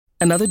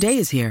Another day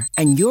is here,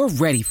 and you're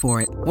ready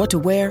for it. What to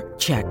wear?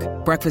 Check.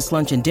 Breakfast,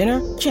 lunch, and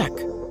dinner? Check.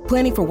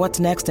 Planning for what's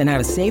next and how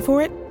to save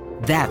for it?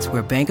 That's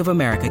where Bank of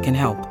America can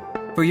help.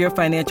 For your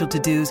financial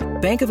to-dos,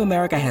 Bank of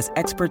America has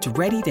experts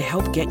ready to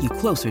help get you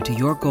closer to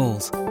your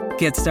goals.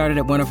 Get started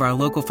at one of our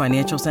local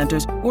financial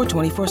centers or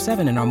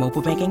 24/7 in our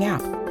mobile banking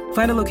app.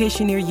 Find a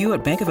location near you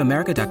at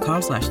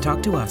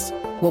bankofamerica.com/talktous.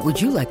 What would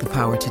you like the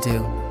power to do?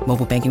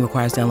 Mobile banking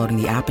requires downloading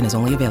the app and is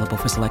only available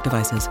for select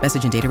devices.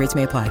 Message and data rates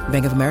may apply.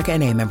 Bank of America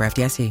N.A., member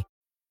FDIC.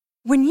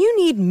 When you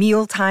need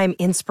mealtime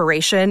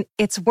inspiration,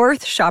 it's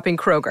worth shopping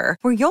Kroger,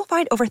 where you'll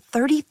find over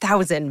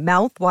 30,000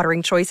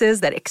 mouth-watering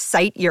choices that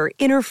excite your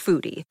inner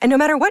foodie. And no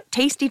matter what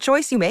tasty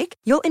choice you make,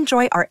 you'll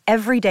enjoy our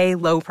everyday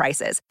low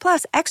prices,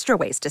 plus extra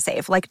ways to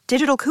save, like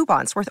digital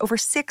coupons worth over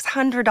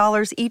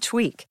 $600 each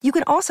week. You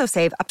can also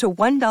save up to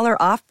 $1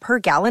 off per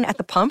gallon at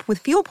the pump with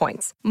fuel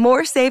points.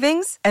 More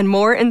savings and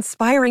more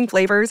inspiring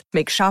flavors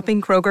make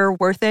shopping Kroger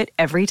worth it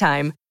every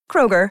time.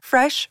 Kroger,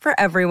 fresh for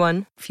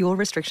everyone. Fuel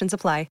restrictions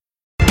apply.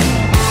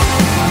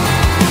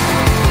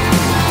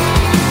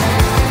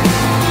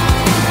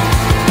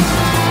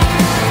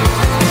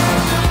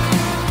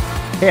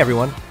 Hey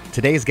everyone,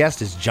 today's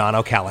guest is John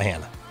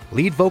O'Callaghan,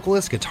 lead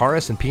vocalist,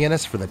 guitarist, and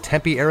pianist for the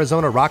Tempe,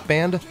 Arizona rock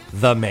band,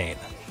 The Maine.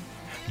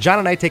 John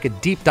and I take a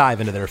deep dive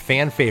into their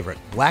fan favorite,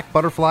 Black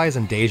Butterflies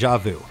and Deja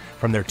Vu,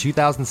 from their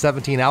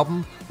 2017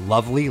 album,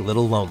 Lovely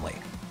Little Lonely.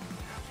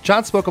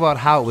 John spoke about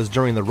how it was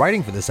during the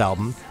writing for this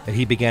album that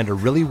he began to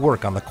really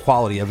work on the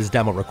quality of his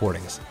demo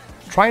recordings,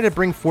 trying to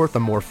bring forth a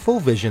more full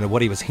vision of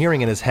what he was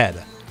hearing in his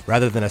head,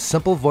 rather than a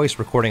simple voice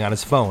recording on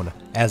his phone,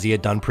 as he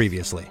had done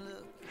previously.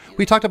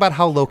 We talked about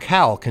how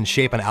locale can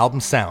shape an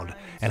album's sound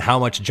and how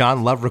much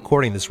John loved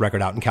recording this record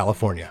out in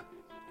California.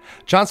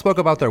 John spoke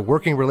about their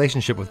working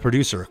relationship with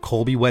producer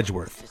Colby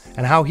Wedgeworth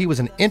and how he was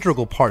an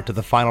integral part to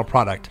the final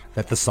product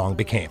that the song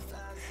became.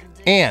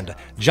 And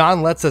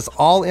John lets us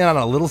all in on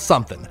a little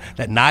something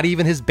that not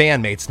even his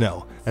bandmates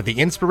know, that the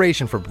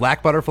inspiration for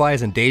Black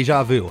Butterflies and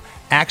Deja Vu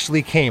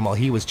actually came while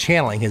he was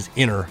channeling his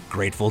inner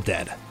Grateful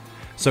Dead.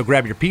 So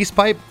grab your peace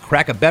pipe,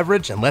 crack a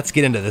beverage, and let's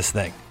get into this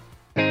thing.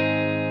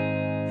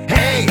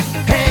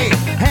 Hey,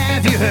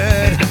 have you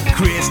heard?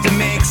 Krista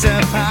makes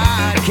a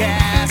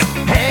podcast.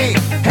 Hey,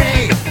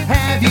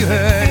 have you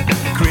heard?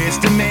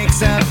 Krista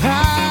makes a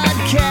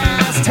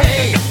podcast.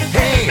 Hey,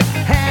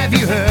 have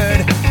you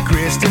heard?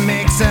 Krista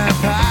makes a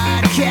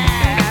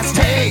podcast.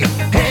 Hey,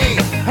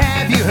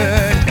 have you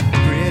heard?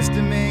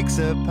 Krista makes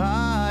a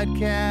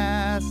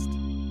podcast.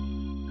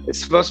 It's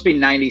supposed to be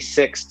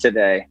 96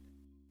 today.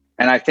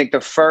 And I think the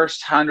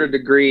first 100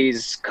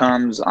 degrees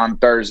comes on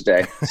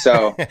Thursday.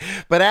 So,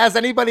 but as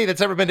anybody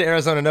that's ever been to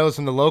Arizona knows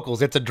from the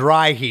locals, it's a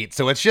dry heat,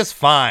 so it's just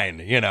fine.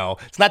 You know,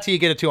 it's not till you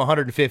get it to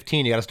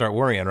 115 you got to start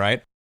worrying,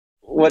 right?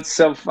 What's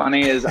so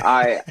funny is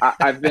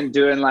I've been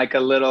doing like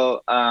a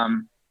little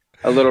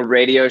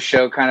radio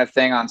show kind of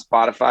thing on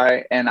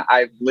Spotify, and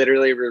I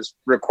literally was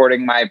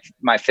recording my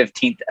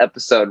 15th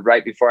episode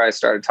right before I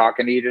started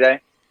talking to you today,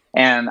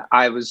 and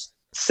I was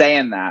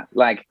saying that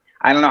like.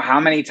 I don't know how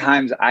many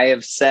times I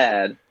have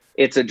said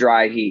it's a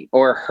dry heat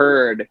or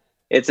heard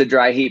it's a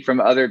dry heat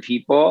from other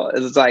people.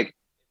 It's like,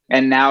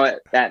 and now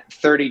at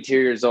 32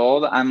 years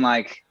old, I'm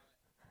like,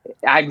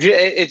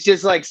 it's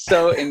just like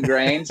so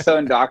ingrained, so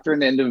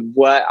indoctrinated into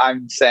what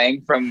I'm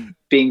saying from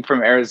being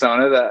from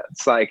Arizona that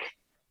it's like,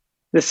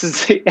 this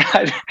is,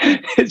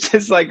 it's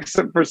just like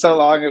for so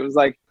long, it was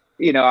like,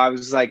 you know, I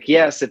was like,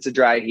 yes, it's a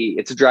dry heat.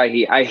 It's a dry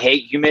heat. I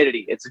hate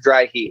humidity. It's a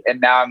dry heat. And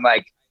now I'm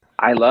like,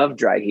 I love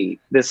dry heat.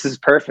 This is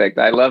perfect.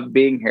 I love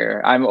being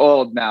here. I'm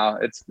old now.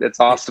 It's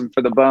awesome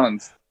for the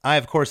bones. I,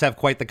 of course, have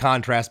quite the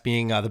contrast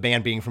being the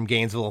band being from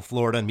Gainesville,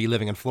 Florida, and me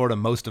living in Florida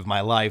most of my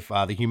life.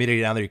 The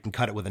humidity down there, you can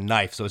cut it with a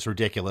knife, so it's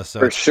ridiculous.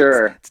 So for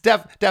sure. It's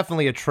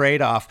definitely a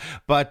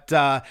trade-off. But,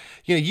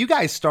 you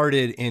guys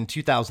started in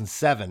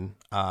 2007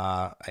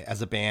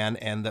 as a band,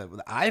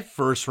 and I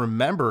first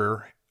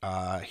remember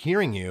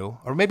hearing you,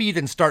 or maybe you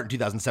didn't start in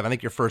 2007. I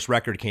think your first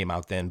record came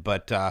out then,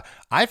 but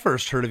I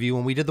first heard of you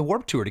when we did the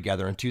Warped Tour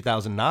together in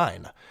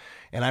 2009.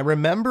 And I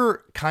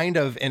remember kind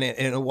of, and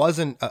it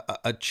wasn't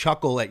a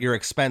chuckle at your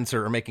expense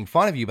or making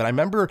fun of you, but I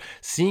remember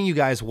seeing you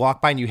guys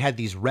walk by and you had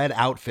these red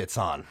outfits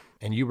on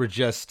and you were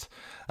just,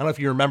 I don't know if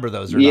you remember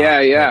those or not.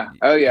 Yeah.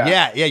 Oh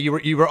yeah. Yeah.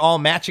 You were all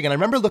matching. And I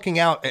remember looking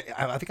out,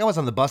 I think I was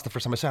on the bus the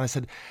first time I saw it, and I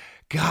said,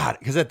 God,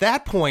 because at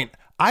that point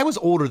I was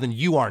older than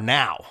you are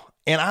now.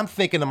 And I'm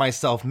thinking to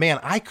myself, man,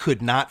 I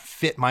could not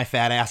fit my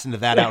fat ass into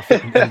that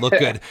outfit and look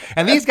good.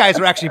 And these guys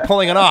are actually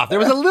pulling it off. There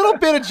was a little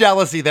bit of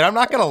jealousy there. I'm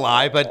not going to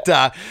lie, but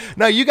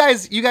no, you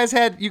guys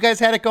had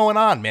it going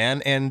on,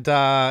 man. And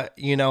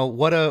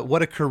what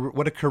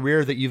a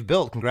career that you've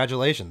built.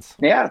 Congratulations.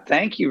 Yeah,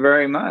 thank you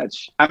very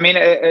much. I mean,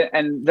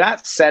 and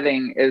that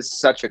setting is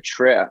such a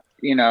trip,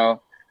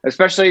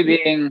 especially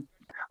being,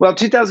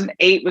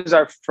 2008 was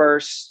our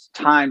first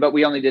time, but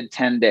we only did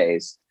 10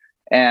 days.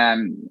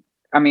 And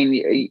I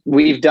mean,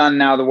 we've done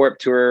now the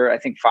Warped Tour, I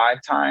think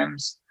 5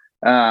 times.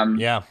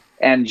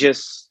 And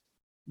just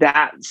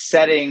that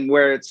setting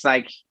where it's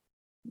like,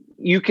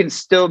 you can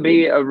still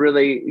be a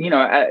really,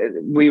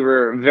 we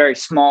were a very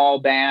small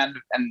band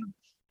and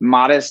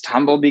modest,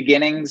 humble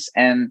beginnings,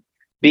 and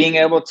being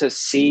able to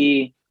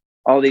see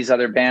all these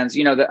other bands,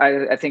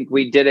 I think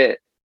we did it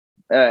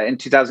in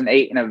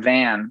 2008 in a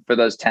van for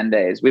those 10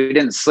 days. We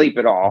didn't sleep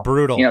at all.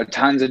 Brutal.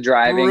 Tons of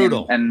driving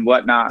and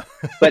whatnot.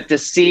 But to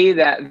see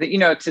that,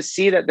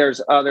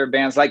 there's other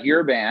bands like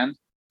your band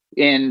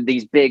in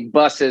these big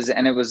buses,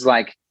 and it was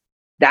like,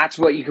 that's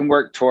what you can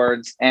work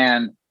towards.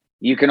 And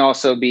you can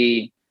also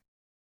be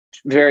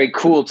very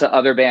cool to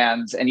other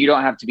bands, and you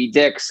don't have to be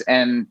dicks,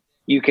 and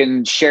you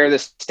can share the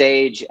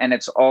stage. And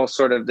it's all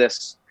sort of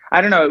this, I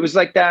don't know. It was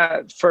like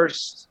that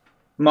first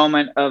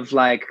moment of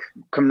like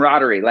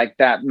camaraderie, like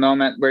that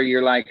moment where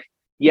you're like,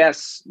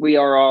 yes, we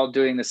are all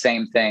doing the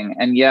same thing.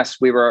 And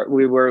yes, we were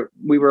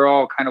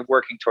all kind of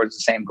working towards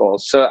the same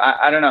goals. So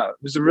I don't know.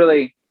 It was a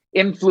really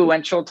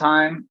influential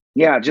time.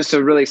 Yeah. Just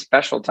a really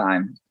special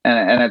time.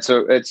 And it's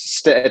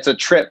a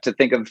trip to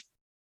think of,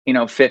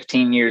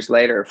 15 years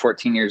later,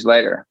 14 years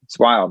later. It's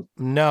wild.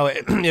 No,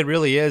 it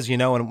really is.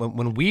 And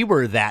when we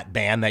were that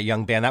band, that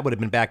young band, that would have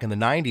been back in the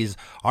 90s,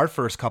 our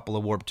first couple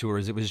of Warped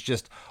Tours, it was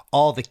just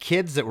all the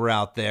kids that were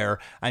out there.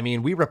 I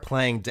mean, we were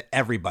playing to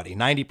everybody.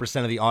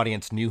 90% of the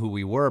audience knew who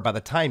we were. By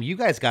the time you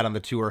guys got on the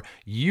tour,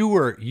 you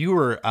were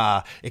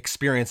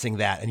experiencing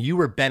that, and you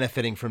were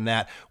benefiting from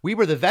that. We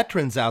were the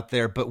veterans out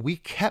there, but we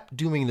kept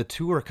doing the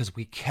tour because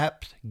we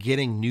kept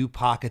getting new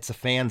pockets of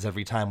fans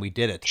every time we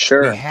did it.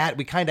 Sure.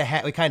 We kind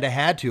of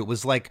had to. It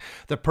was like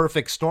the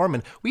perfect storm,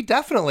 and we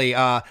definitely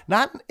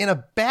not in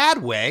a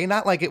bad way,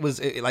 not like it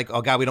was like,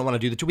 oh God, we don't want to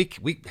do the tour.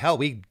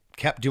 We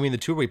kept doing the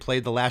tour. We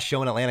played the last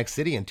show in Atlantic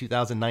City in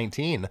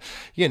 2019,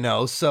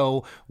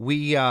 so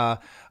we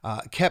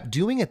kept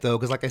doing it though,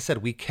 because like I said,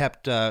 we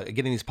kept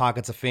getting these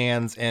pockets of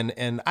fans,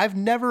 and I've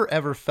never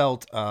ever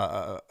felt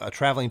a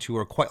traveling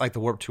tour quite like the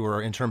Warped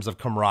Tour in terms of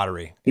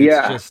camaraderie.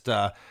 It's just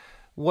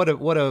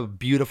what a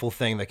beautiful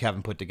thing that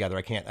Kevin put together.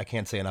 I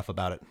can't say enough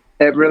about it.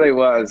 It really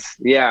was.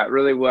 Yeah, it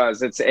really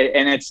was. It's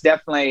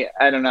definitely,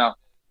 I don't know,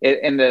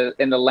 in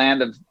the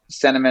land of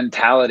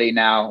sentimentality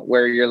now,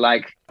 where you're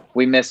like,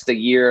 we missed a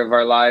year of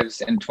our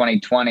lives in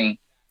 2020.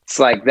 It's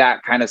like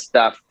that kind of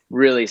stuff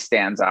really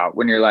stands out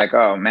when you're like,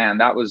 oh man,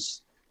 that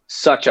was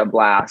such a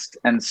blast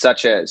and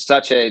such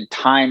a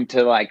time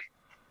to, like,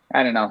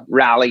 I don't know,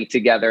 rally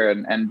together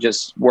and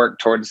just work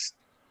towards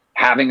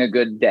having a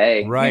good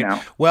day. Right.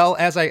 Well,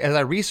 as I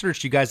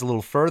researched you guys a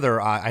little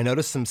further, I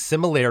noticed some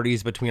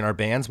similarities between our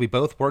bands. We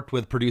both worked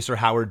with producer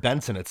Howard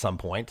Benson at some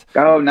point.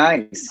 Oh,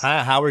 nice.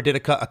 Howard did a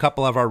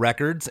couple of our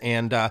records.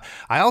 And I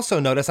also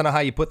noticed, I don't know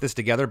how you put this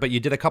together, but you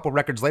did a couple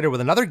records later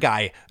with another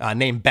guy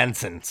named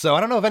Benson. So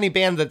I don't know if any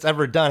band that's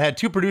ever had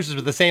two producers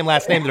with the same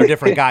last name that are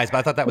different guys, but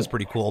I thought that was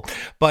pretty cool.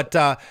 But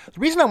the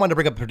reason I wanted to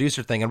bring up the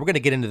producer thing, and we're going to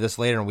get into this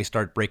later when we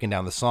start breaking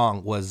down the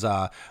song, was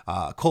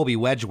Colby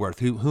Wedgeworth,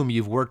 whom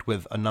you've worked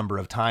with a number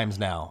of times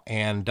now,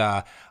 and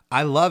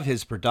I love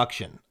his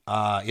production.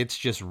 It's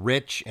just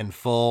rich and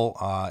full,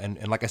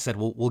 and like I said,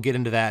 we'll get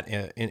into that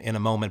in a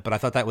moment. But I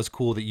thought that was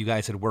cool that you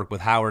guys had worked with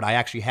Howard. I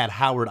actually had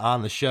Howard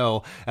on the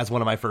show as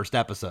one of my first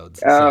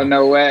episodes. Oh,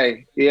 no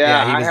way!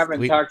 Yeah, I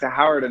haven't talked to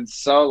Howard in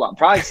so long,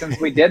 probably since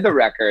we did the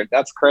record.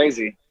 That's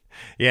crazy.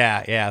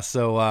 Yeah.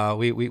 So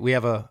we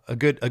have a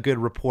good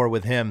rapport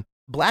with him.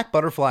 Black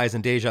Butterflies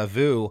and Deja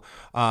Vu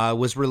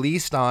was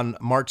released on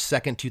March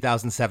 2nd,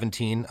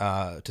 2017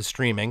 to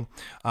streaming.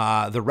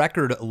 The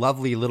record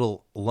Lovely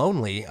Little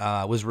Lonely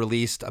was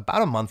released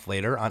about a month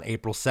later on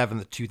April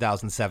 7th,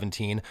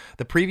 2017.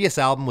 The previous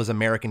album was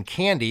American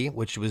Candy,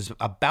 which was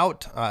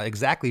about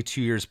exactly 2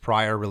 years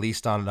prior,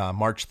 released on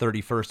March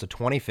 31st of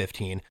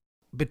 2015.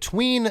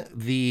 Between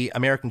the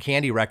American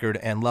Candy record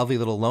and Lovely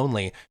Little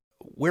Lonely,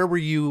 where were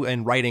you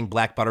in writing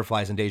Black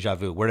Butterflies and Deja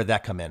Vu? Where did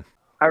that come in?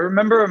 I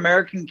remember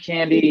American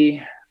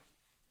Candy.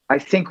 I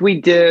think we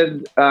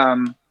did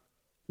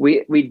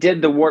we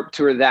did the Warped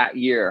Tour that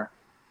year,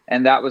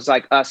 and that was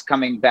like us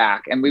coming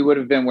back, and we would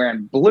have been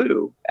wearing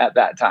blue at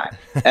that time,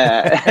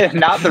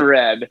 not the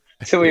red.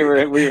 So we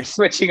were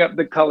switching up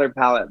the color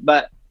palette.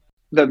 But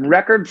the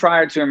record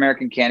prior to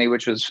American Candy,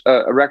 which was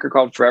a record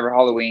called Forever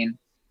Halloween,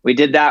 we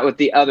did that with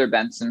the other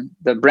Benson,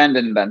 the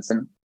Brendan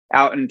Benson,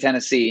 out in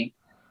Tennessee,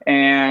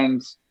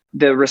 and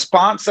the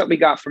response that we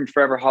got from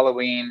Forever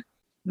Halloween,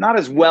 not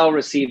as well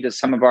received as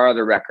some of our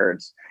other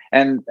records.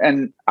 And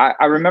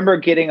I remember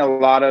getting a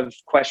lot of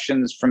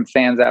questions from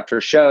fans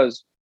after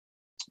shows,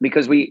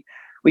 because we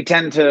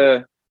tend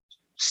to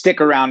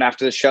stick around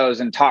after the shows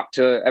and talk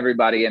to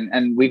everybody.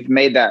 And we've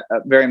made that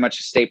very much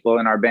a staple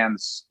in our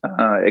band's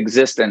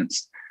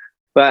existence.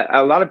 But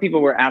a lot of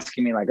people were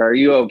asking me, like, are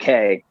you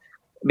okay?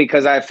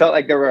 Because I felt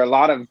like there were a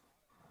lot of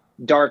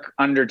dark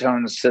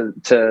undertones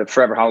to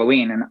Forever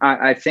Halloween. And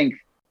I think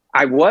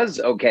I was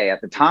okay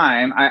at the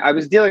time. I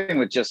was dealing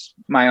with just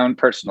my own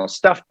personal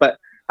stuff, but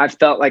I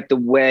felt like the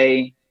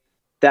way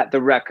that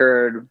the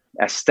record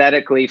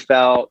aesthetically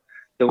felt,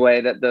 the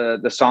way that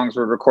the songs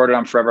were recorded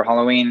on Forever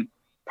Halloween,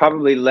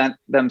 probably lent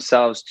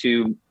themselves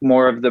to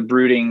more of the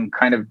brooding,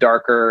 kind of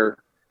darker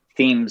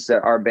themes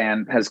that our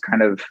band has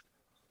kind of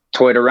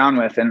toyed around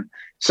with. And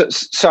so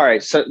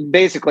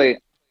basically,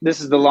 this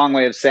is the long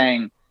way of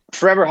saying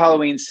Forever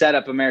Halloween set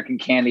up American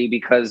Candy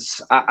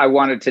because I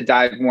wanted to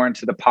dive more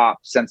into the pop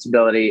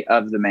sensibility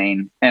of the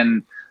Maine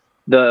and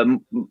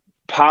the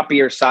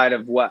poppier side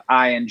of what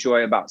I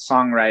enjoy about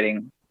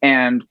songwriting.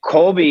 And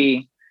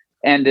Colby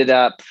ended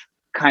up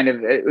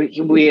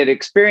we had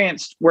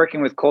experienced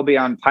working with Colby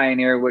on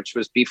Pioneer, which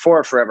was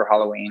before Forever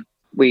Halloween.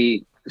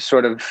 We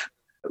sort of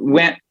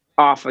went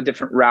off a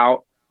different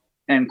route,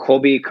 and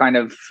Colby kind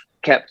of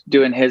kept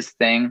doing his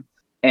thing.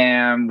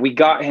 And we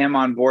got him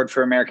on board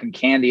for American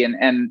Candy.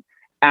 And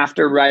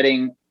after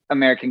writing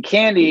American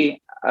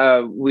Candy,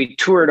 we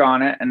toured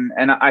on it.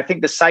 And I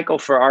think the cycle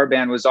for our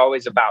band was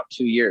always about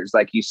 2 years.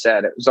 Like you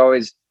said, it was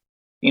always,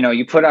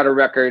 you put out a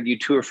record, you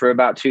tour for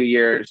about 2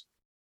 years.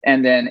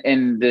 And then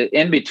in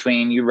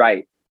between, you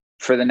write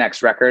for the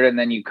next record, and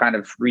then you kind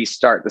of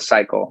restart the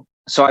cycle.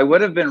 So I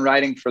would have been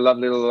writing for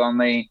Lovely Little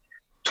Lonely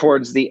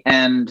towards the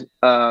end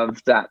of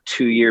that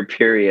 2-year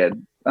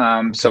period.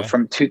 So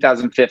from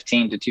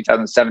 2015 to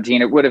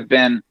 2017, it would have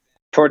been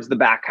towards the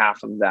back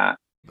half of that.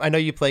 I know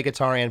you play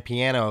guitar and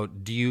piano.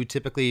 Do you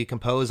typically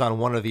compose on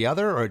one or the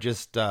other, or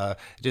just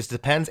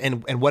depends?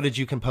 And what did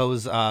you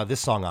compose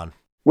this song on?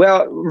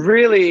 Well,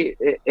 really,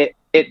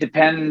 it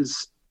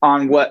depends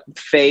on what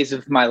phase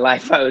of my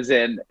life I was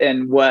in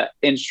and what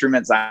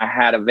instruments I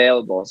had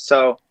available.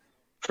 So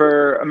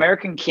for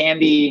American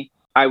Candy,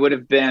 I would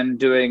have been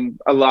doing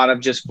a lot of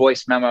just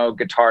voice memo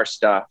guitar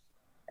stuff.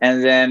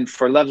 And then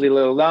for Lovely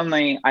Little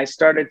Lonely, I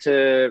started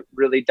to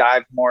really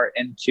dive more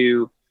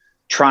into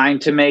trying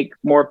to make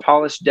more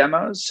polished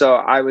demos. So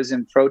I was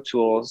in Pro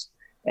Tools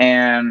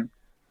and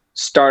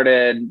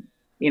started,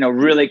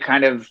 really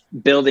kind of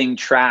building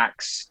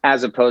tracks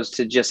as opposed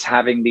to just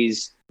having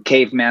these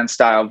caveman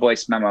style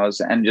voice memos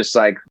and just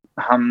like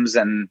hums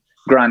and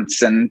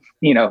grunts and,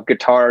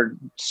 guitar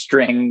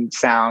string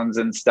sounds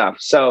and stuff.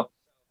 So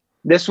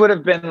this would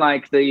have been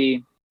like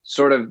the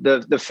sort of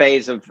the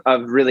phase of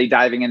really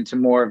diving into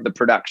more of the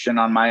production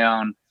on my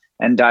own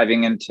and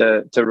diving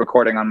into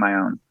recording on my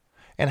own.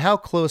 And how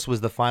close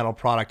was the final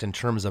product in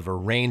terms of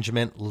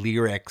arrangement,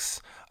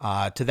 lyrics,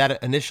 to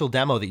that initial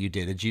demo that you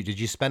did? Did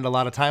you spend a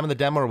lot of time on the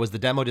demo, or was the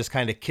demo just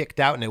kind of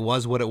kicked out and it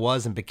was what it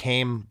was and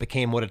became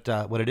what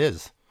it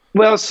is?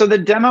 Well, so the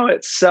demo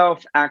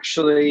itself,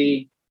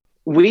 actually,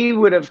 we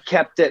would have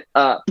kept it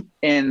up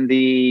in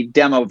the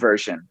demo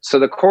version. So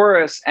the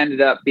chorus ended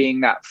up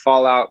being that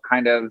Fallout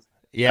kind of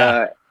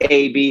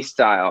A-B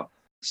style.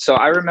 So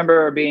I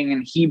remember being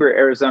in Heber,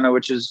 Arizona,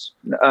 which is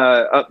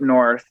up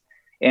north,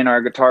 in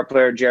our guitar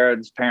player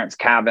Jared's parents'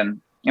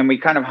 cabin. And we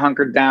kind of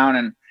hunkered down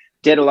and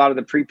did a lot of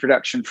the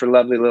pre-production for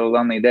Lovely Little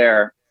Lonely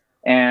there.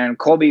 And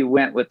Colby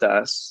went with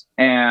us.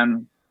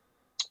 And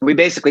we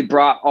basically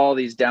brought all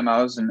these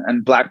demos,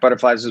 and Black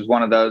Butterflies was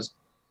one of those.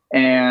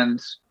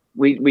 And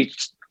we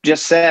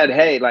just said,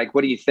 hey, like,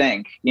 what do you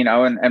think?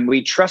 And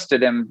we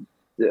trusted him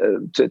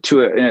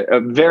to a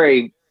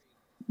very,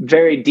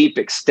 very deep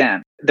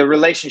extent. The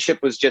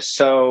relationship was just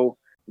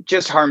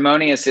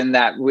harmonious in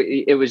that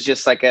it was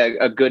just like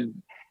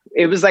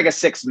it was like a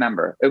sixth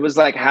member. It was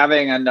like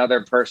having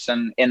another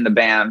person in the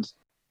band.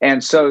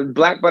 And so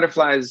Black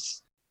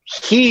Butterflies,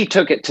 he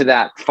took it to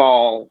that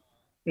fall,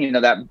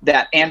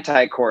 that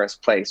anti-chorus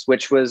place,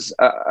 which was,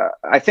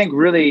 I think,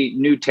 really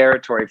new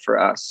territory for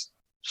us.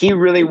 He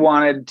really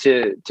wanted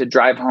to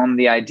drive home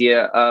the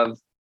idea of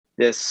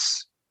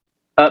this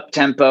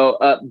up-tempo,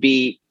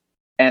 upbeat,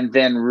 and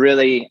then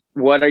really,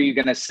 what are you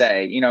going to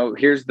say?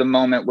 Here's the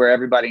moment where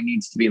everybody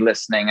needs to be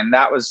listening. And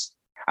that was,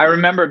 I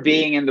remember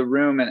being in the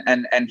room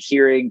and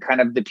hearing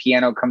kind of the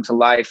piano come to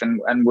life,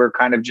 and we're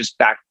kind of just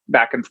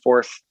back and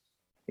forth,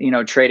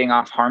 trading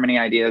off harmony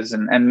ideas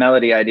and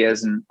melody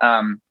ideas. And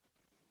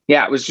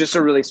it was just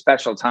a really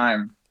special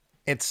time.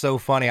 It's so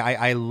funny.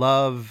 I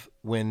love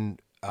when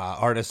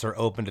artists are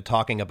open to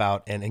talking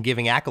about and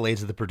giving accolades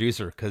to the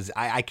producer, because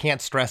I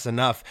can't stress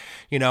enough,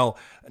 no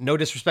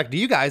disrespect to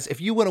you guys, if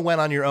you would have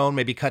went on your own,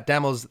 maybe cut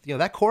demos,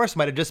 that chorus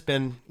might have just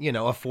been, a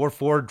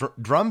 4/4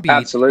 drum beat.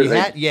 Absolutely.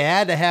 You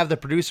had to have the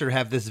producer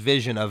have this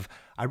vision of,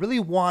 I really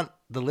want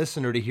the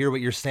listener to hear what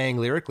you're saying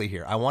lyrically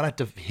here. I want it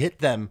to hit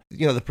them.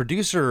 The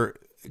producer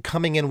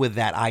coming in with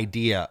that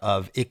idea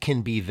of it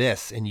can be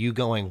this, and you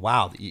going,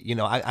 wow,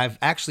 I've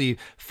actually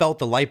felt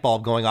the light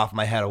bulb going off in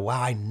my head of,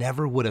 wow, I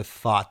never would have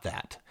thought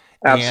that.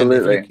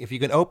 Absolutely. And if you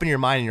can open your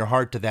mind and your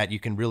heart to that, you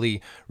can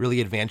really,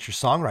 really advance your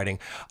songwriting.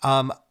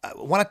 I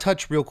want to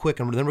touch real quick,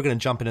 and then we're going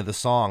to jump into the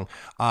song.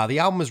 The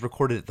album was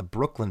recorded at the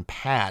Brooklyn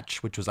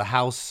Patch, which was a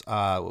house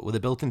with a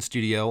built-in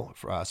studio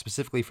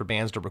specifically for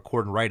bands to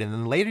record and write. And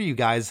then later you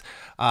guys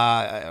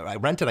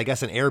rented, I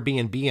guess, an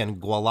Airbnb in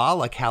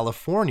Gualala,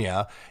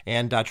 California,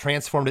 and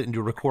transformed it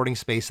into a recording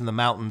space in the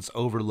mountains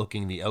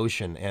overlooking the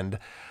ocean. And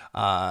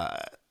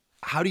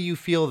how do you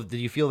feel?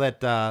 Did you feel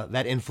that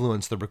that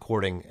influenced the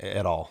recording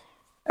at all?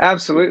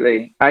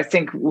 Absolutely. I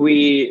think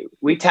we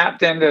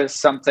tapped into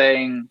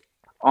something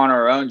on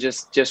our own,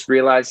 just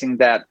realizing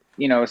that,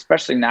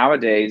 especially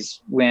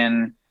nowadays,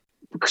 when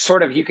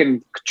sort of you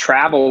can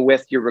travel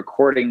with your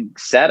recording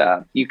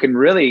setup, you can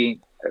really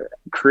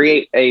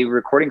create a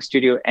recording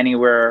studio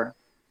anywhere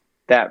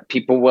that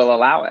people will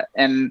allow it.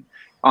 And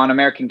on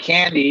American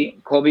Candy,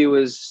 Colby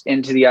was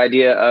into the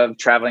idea of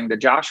traveling to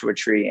Joshua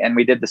Tree, and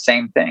we did the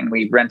same thing.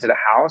 We rented a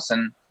house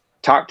and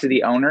talked to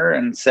the owner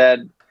and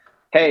said,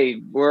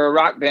 hey, we're a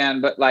rock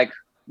band, but like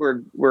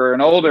we're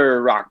an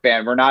older rock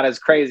band. We're not as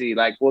crazy.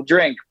 Like, we'll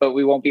drink, but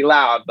we won't be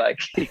loud.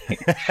 Like,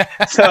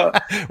 so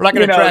we're not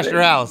going to trash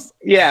your house.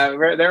 Yeah,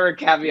 there were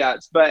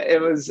caveats, but it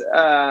was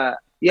the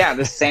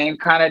same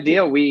kind of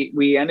deal.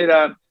 We ended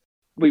up,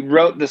 we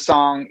wrote the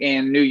song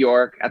in New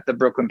York at the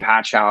Brooklyn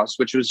Patch House,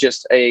 which was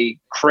just a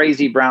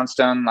crazy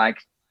brownstone, like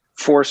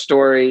 4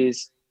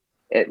 stories.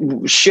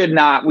 We should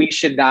not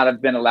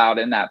have been allowed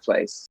in that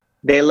place.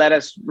 They let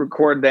us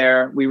record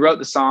there. We wrote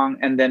the song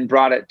and then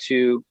brought it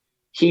to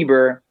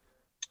Heber,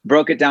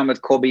 broke it down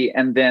with Colby.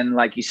 And then,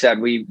 like you said,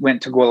 we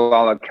went to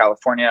Gualala,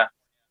 California,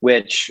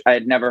 which I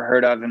had never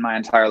heard of in my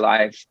entire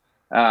life.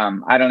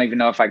 I don't even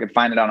know if I could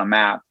find it on a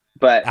map,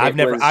 but I've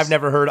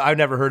never heard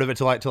of it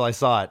till I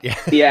saw it. Yeah.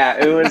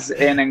 Yeah. It was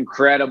an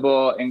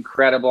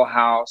incredible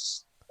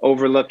house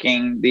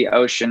overlooking the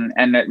ocean.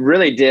 And it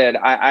really did.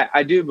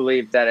 I do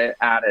believe that it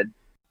added,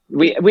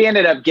 we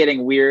ended up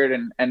getting weird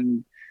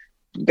and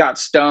got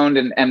stoned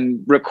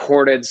and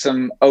recorded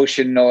some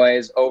ocean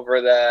noise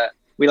over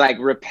we like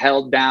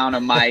rappelled down a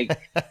mic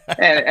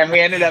and we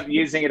ended up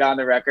using it on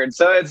the record.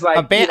 So it's like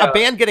a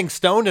band getting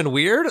stoned and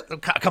weird.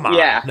 Come on.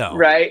 Yeah. No.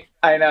 Right.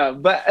 I know.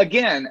 But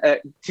again,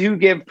 to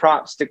give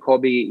props to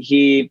Colby,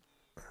 he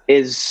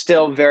is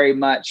still very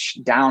much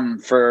down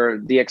for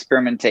the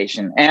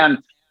experimentation, and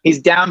he's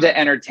down to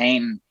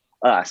entertain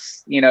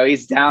us.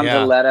 He's down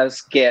to let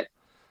us get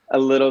a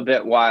little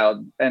bit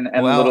wild and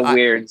a little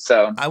weird.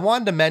 So I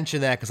wanted to mention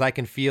that because I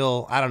can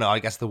feel, I don't know, I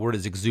guess the word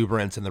is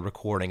exuberance in the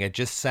recording. It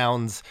just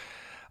sounds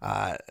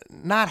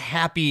not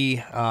happy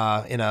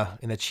in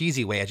a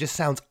cheesy way. It just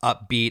sounds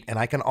upbeat. And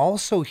I can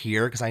also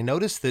hear, because I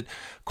noticed that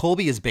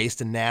Colby is based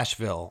in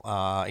Nashville.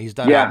 He's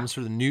done albums for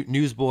the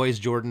Newsboys,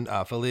 Jordan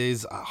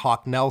Feliz,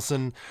 Hawk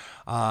Nelson,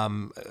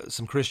 some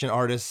Christian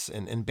artists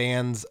and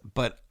bands,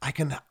 but I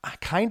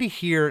kind of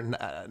hear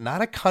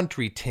not a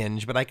country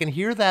tinge, but I can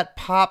hear that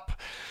pop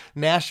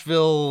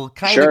Nashville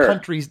kind of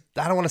country.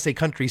 I don't want to say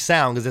country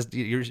sound because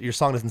your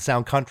song doesn't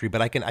sound country,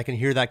 but I can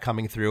hear that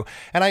coming through.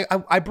 And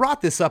I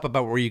brought this up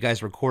about where you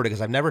guys recorded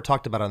because I've never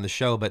talked about it on the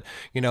show, but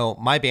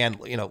my band,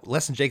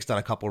 Less Than Jake's done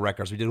a couple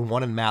records. We did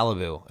one in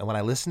Malibu, and when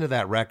I listen to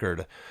that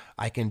record,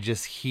 I can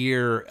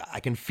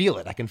feel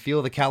it. I can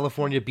feel the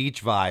California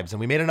beach vibes. And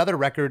we made another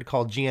record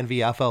called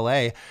GNV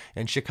FLA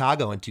in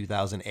Chicago in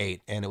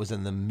 2008. And it was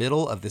in the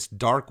middle of this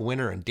dark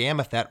winter. And damn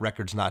if that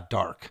record's not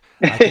dark.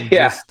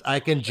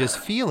 I can just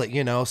feel it,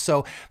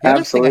 So the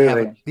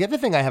other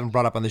thing I haven't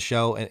brought up on the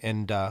show,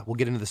 and we'll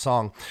get into the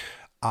song.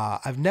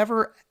 I've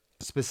never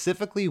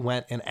specifically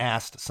went and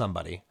asked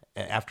somebody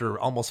after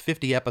almost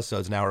 50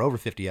 episodes now, or over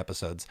 50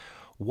 episodes,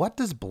 what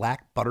does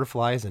Black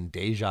Butterflies and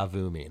Deja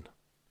Vu mean?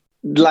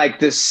 Like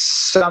the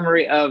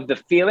summary of the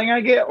feeling I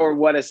get, or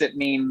what does it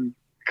mean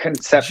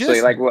conceptually?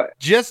 Like what?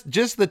 Just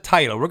the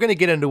title. We're going to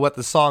get into what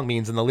the song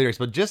means in the lyrics,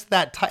 but just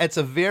that it's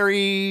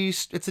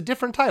a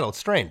different title. It's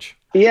strange.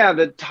 Yeah,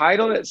 the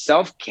title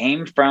itself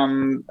came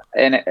from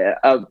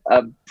a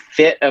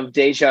fit of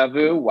deja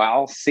vu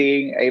while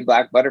seeing a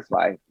black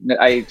butterfly.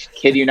 I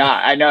kid you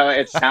not. I know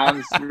it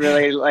sounds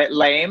really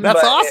lame.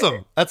 That's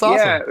awesome. That's awesome.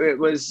 Yeah, it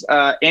was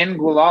in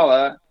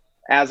Gualala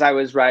as I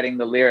was writing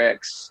the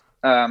lyrics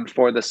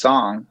for the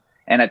song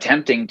and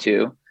attempting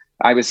to.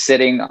 I was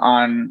sitting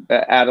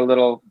at a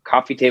little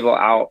coffee table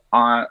out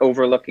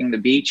overlooking the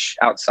beach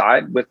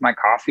outside with my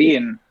coffee,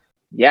 and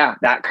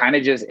that kind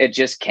of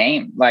just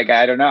came. Like,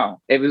 I don't know.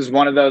 It was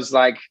one of those,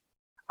 like,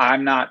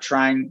 I'm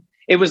trying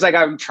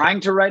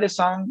to write a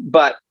song,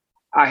 but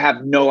I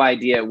have no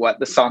idea what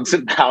the song's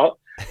about.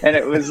 And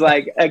it was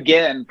like,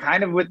 again,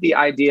 kind of with the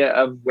idea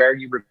of where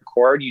you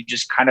record, you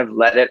just kind of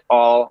let it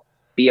all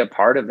be a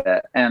part of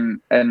it. And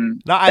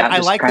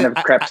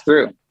crept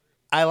through.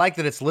 I like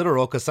that it's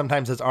literal, because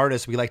sometimes as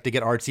artists we like to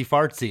get artsy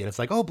fartsy, and it's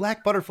like, oh,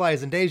 black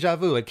butterflies and deja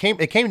vu. It came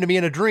to me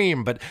in a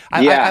dream, but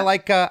I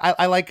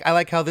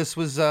like how this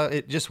was.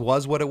 It just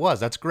was what it was.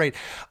 That's great.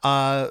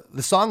 The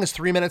song is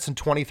 3 minutes and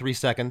 23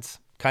 seconds,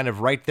 kind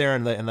of right there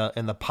in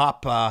the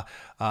pop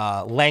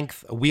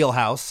length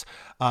wheelhouse.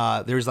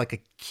 There's like a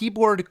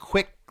keyboard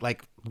quick,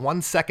 like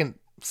 1 second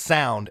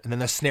sound, and then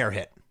the snare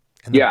hit,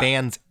 and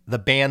the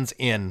band's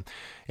in.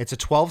 It's a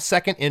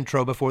 12-second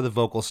intro before the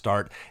vocals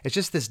start. It's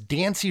just this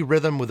dancey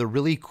rhythm with a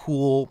really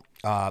cool,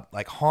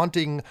 like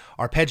haunting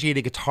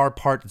arpeggiated guitar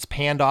part that's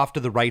panned off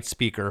to the right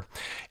speaker.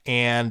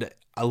 And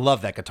I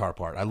love that guitar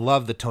part. I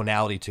love the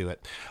tonality to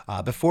it.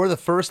 Before the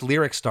first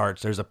lyric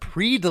starts, there's a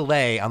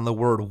pre-delay on the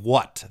word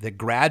what that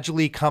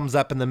gradually comes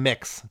up in the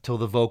mix till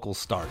the vocals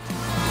start.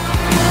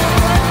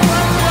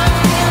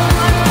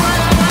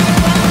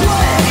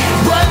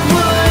 What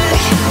would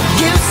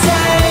you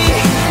say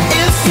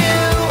if you...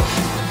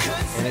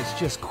 And it's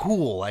just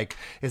cool. Like,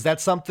 is that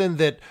something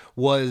that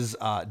was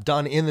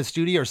done in the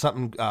studio, or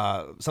something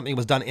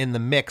was done in the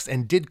mix?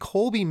 And did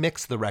Colby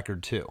mix the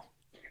record too?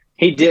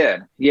 He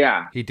did.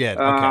 Yeah. He did.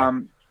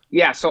 Okay.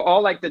 Yeah. So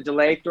all like the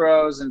delay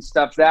throws and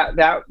stuff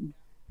that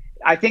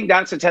I think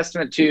that's a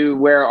testament to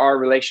where our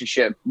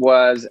relationship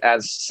was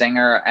as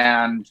singer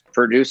and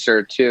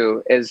producer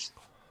too, is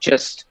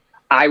just,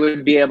 I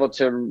would be able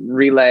to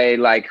relay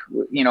like,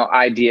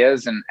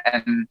 ideas and,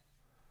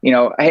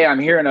 hey, I'm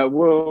hearing a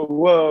whoa,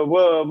 whoa,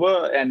 whoa,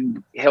 whoa,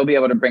 and he'll be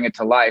able to bring it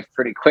to life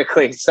pretty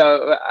quickly.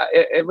 So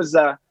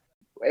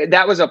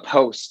that was a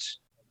post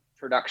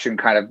production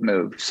kind of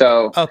move.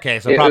 So okay,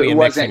 so probably a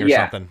mixing or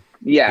something.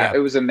 Yeah, it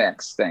was a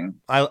mix thing.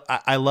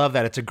 I love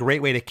that. It's a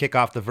great way to kick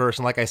off the verse.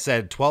 And like I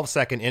said,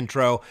 12-second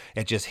intro,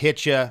 it just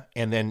hits you,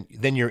 and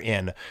then you're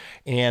in.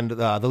 And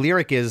the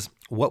lyric is,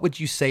 what would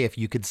you say if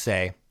you could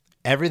say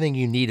everything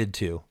you needed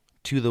to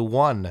the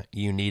one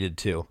you needed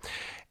to?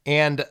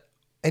 And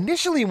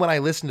initially when I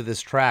listened to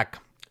this track,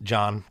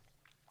 John,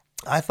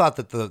 I thought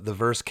that the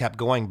verse kept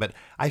going, but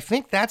I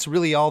think that's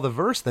really all the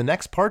verse. The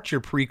next part's your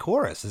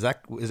pre-chorus. Is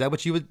that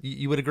what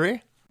you would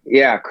agree?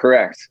 Yeah,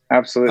 correct.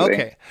 Absolutely.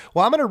 Okay.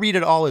 Well, I'm going to read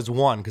it all as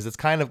one because it's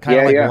kind of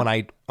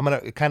like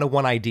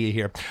one idea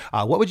here.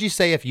 What would you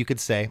say if you could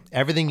say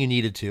everything you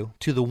needed to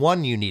the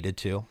one you needed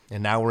to?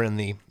 And now we're in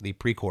the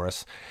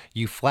pre-chorus.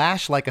 You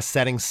flash like a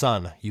setting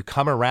sun. You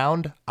come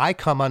around, I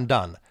come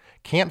undone.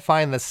 Can't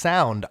find the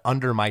sound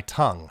under my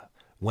tongue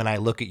when I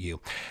look at you.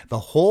 The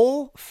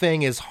whole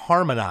thing is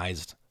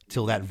harmonized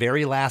till that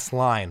very last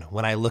line,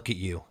 when I look at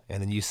you.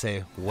 And then you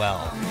say,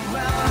 well.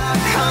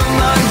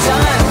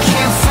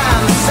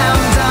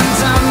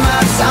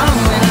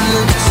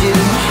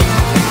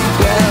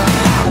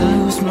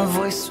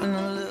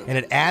 And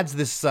it adds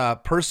this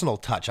personal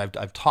touch.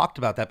 I've talked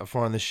about that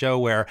before on the show,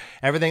 where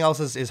everything else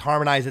is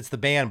harmonized. It's the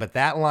band, but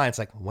that line, it's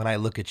like, when I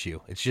look at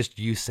you. It's just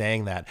you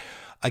saying that.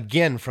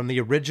 Again, from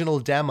the original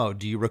demo,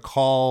 do you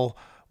recall,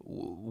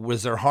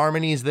 was there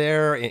harmonies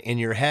there in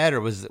your head,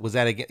 or was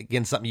that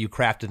again something you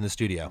crafted in the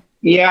studio?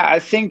 Yeah, I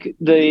think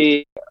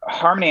the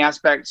harmony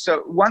aspect.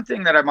 So one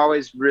thing that I'm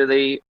always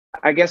really,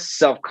 I guess,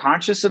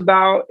 self-conscious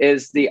about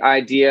is the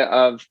idea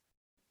of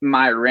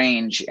my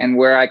range and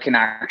where I can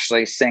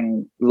actually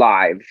sing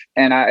live.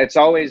 And it's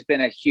always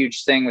been a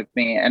huge thing with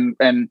me. And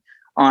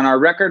on our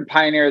record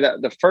Pioneer,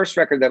 the first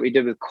record that we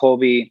did with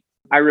Colby,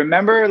 I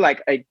remember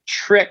like a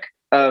trick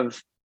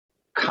of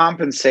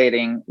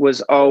compensating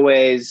was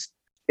always,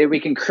 if we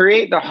can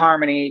create the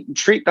harmony,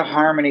 treat the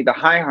harmony, the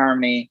high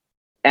harmony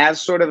as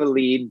sort of a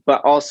lead,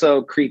 but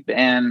also creep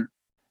in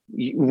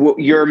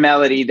your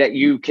melody that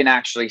you can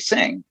actually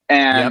sing,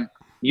 and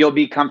you'll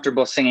be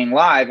comfortable singing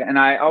live. And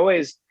I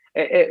always,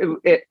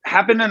 it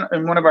happened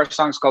in one of our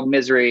songs called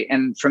Misery.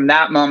 And from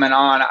that moment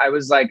on, I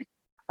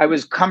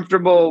was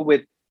comfortable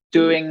with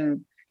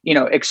doing,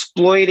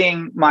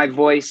 exploiting my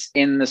voice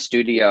in the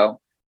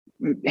studio,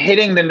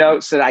 hitting the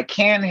notes that I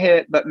can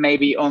hit, but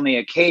maybe only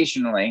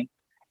occasionally.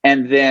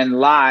 And then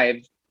live,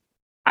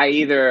 I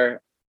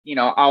either,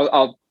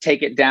 I'll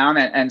take it down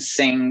and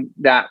sing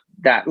that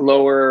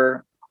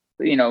lower,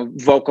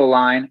 vocal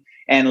line,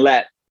 and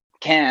let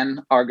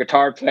Ken, our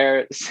guitar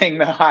player, sing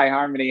the high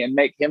harmony and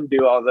make him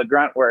do all the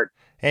grunt work.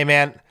 Hey,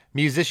 man,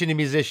 musician to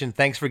musician,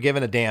 thanks for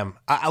giving a damn.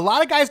 A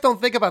lot of guys don't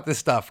think about this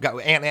stuff,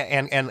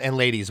 and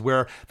ladies,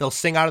 where they'll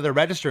sing out of their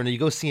register, and you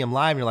go see them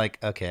live, and you're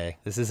like, okay,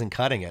 this isn't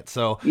cutting it.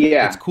 So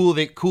yeah, it's cool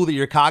that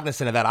you're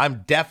cognizant of that.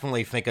 I'm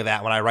definitely think of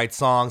that when I write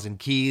songs and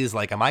keys.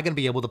 Like, am I going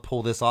to be able to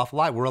pull this off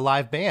live? We're a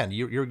live band.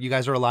 You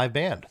guys are a live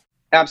band.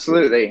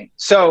 Absolutely.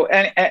 So,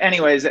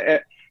 anyways,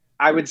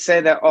 I would say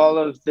that all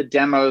of the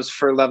demos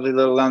for Lovely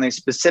Little Lonely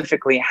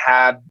specifically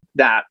had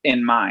that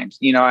in mind.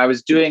 I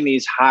was doing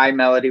these high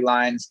melody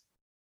lines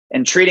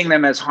and treating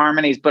them as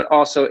harmonies, but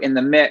also in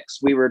the mix,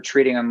 we were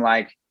treating them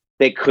like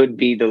they could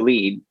be the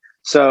lead.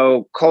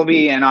 So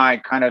Colby and I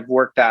kind of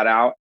worked that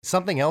out.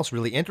 Something else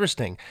really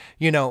interesting,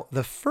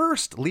 the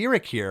first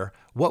lyric here,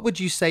 what would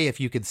you say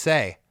if you could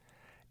say,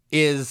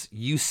 is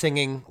you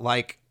singing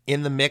like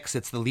in the mix,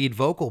 it's the lead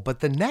vocal, but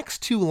the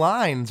next two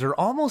lines are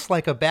almost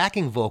like a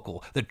backing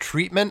vocal. The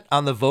treatment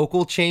on the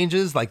vocal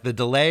changes, like the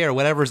delay or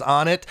whatever's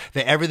on it,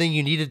 the everything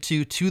you needed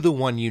to the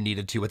one you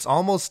needed to. It's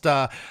almost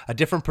a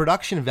different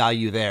production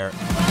value there.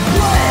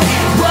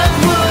 What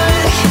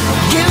would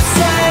you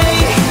say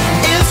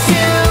if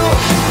you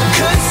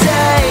could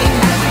say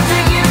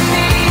everything you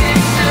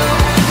needed to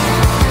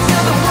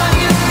the one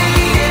you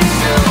needed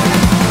to?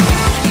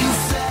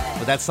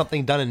 Was that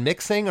something done in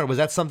mixing, or was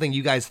that something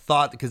you guys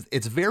thought? Because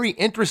it's very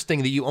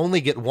interesting that you only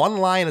get one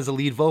line as a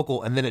lead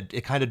vocal, and then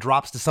it kind of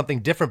drops to something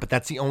different, but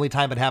that's the only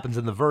time it happens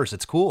in the verse.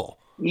 It's cool.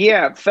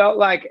 Yeah, it felt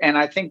like, and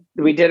I think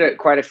we did it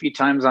quite a few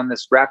times on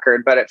this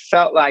record, but it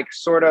felt like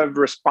sort of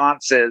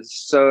responses.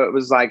 So it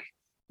was like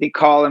the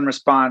call and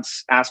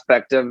response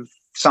aspect of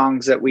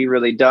songs that we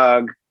really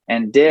dug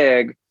and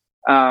dig,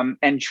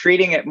 and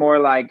treating it more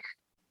like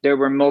there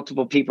were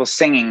multiple people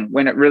singing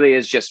when it really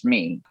is just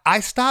me. I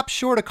stopped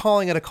short of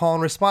calling it a call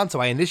and response. So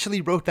I initially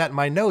wrote that in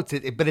my notes,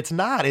 but it's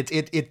not.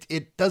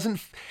 It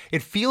doesn't.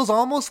 It feels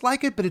almost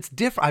like it, but it's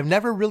different. I've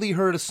never really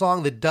heard a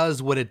song that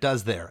does what it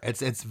does there.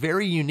 It's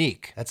very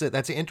unique. That's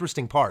an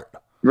interesting part.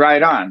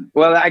 Right on.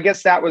 Well, I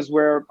guess that was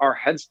where our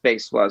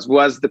headspace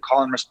was the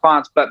call and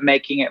response, but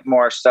making it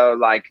more so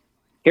like,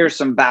 here's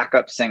some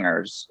backup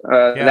singers,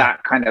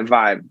 that kind of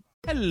vibe.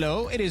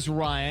 Hello, it is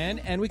Ryan,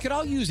 and we could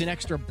all use an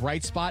extra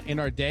bright spot in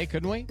our day,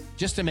 couldn't we?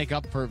 Just to make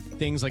up for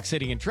things like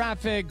sitting in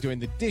traffic, doing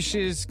the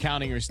dishes,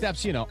 counting your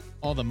steps, you know,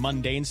 all the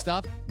mundane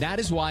stuff. That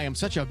is why I'm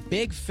such a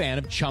big fan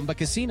of Chumba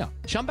Casino.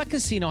 Chumba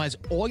Casino has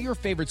all your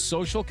favorite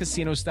social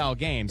casino-style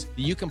games that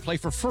you can play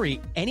for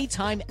free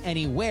anytime,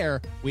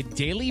 anywhere with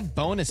daily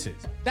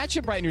bonuses. That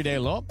should brighten your day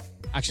a little.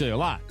 Actually, a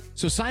lot.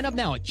 So sign up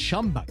now at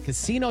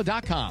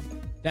ChumbaCasino.com.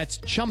 That's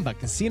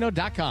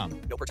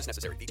ChumbaCasino.com. No purchase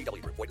necessary.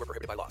 VGW Group. Void where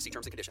prohibited by law. See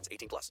terms and conditions.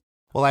 18+.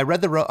 Well, I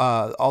read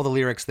all the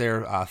lyrics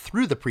there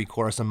through the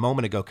pre-chorus a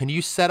moment ago. Can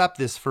you set up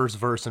this first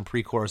verse and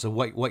pre-chorus of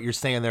what you're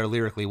saying there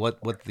lyrically?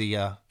 What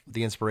the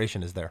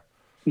inspiration is there?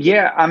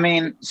 Yeah, I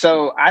mean,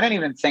 so I don't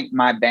even think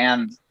my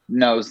band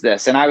knows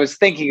this, and I was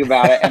thinking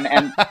about it,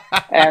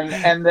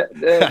 and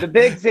the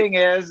big thing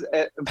is,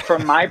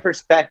 from my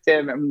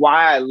perspective, and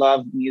why I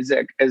love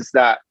music is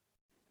that.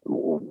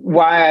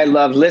 Why I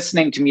love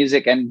listening to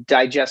music and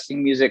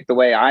digesting music the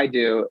way I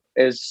do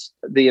is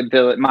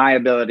my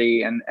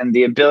ability and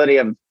the ability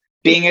of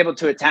being able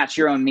to attach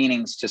your own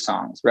meanings to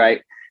songs.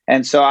 Right.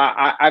 And so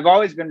I've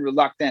always been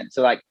reluctant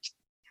to like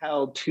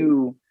tell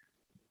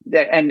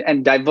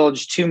and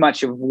divulge too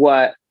much of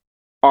what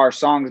our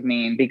songs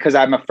mean, because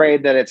I'm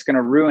afraid that it's going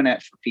to ruin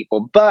it for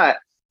people. But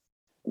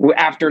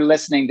after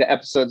listening to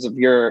episodes of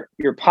your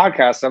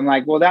podcast, I'm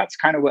like, well, that's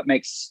kind of what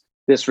makes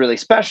this really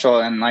special.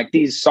 And like,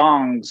 these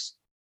songs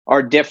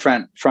are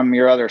different from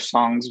your other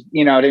songs.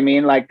 You know what I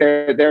mean? Like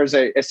there's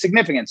a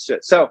significance to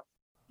it. So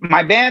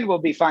my band will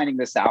be finding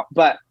this out,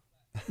 but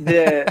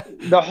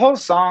the whole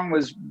song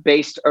was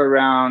based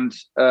around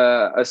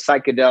a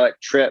psychedelic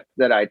trip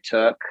that I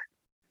took.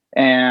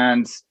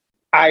 And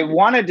I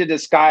wanted to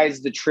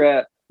disguise the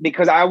trip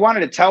because I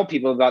wanted to tell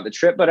people about the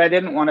trip, but I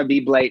didn't want to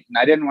be blatant.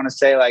 I didn't want to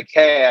say like,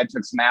 hey, I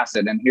took some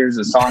acid and here's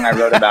a song I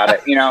wrote about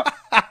it, you know?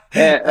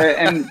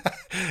 And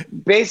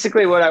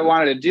basically what I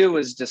wanted to do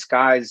was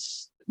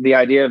disguise the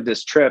idea of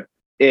this trip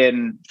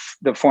in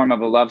the form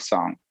of a love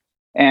song.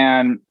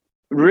 And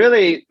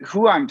really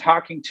who I'm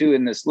talking to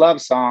in this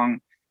love song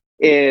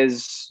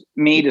is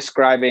me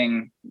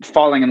describing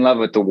falling in love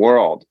with the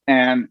world.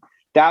 And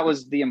that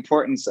was the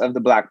importance of the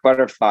black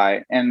butterfly.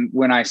 And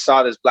when I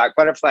saw this black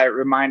butterfly, it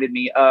reminded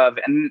me of,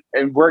 and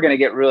we're going to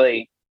get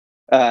really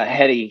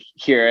heady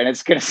here, and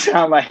it's going to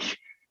sound like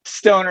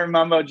stoner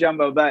mumbo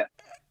jumbo, but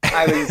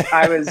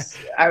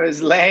I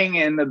was laying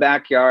in the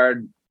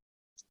backyard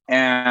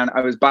and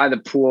I was by the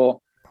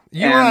pool.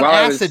 You were on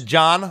acid,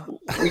 John.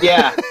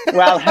 Yeah.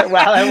 While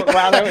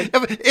I was,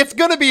 it's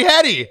going to be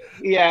heady.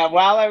 Yeah.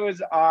 While I was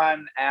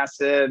on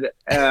acid,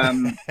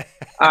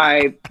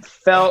 I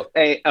felt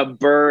a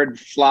bird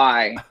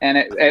fly, and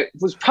it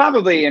was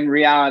probably in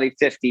reality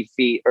 50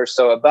 feet or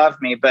so above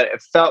me, but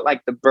it felt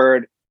like the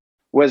bird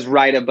was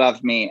right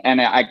above me,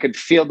 and I could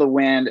feel the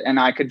wind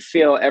and I could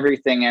feel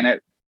everything. And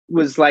it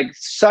was like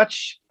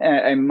such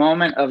a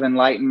moment of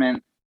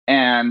enlightenment,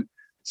 and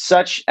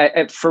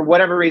for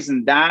whatever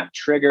reason, that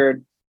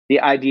triggered the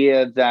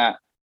idea that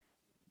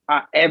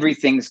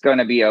everything's going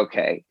to be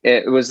okay.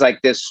 It was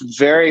like this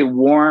very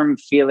warm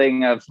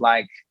feeling of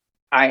like,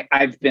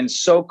 I've been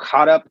so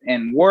caught up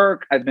in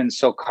work. I've been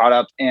so caught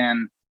up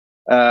in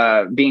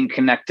being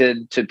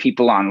connected to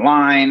people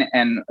online.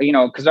 And, you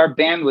know, because our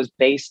band was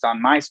based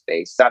on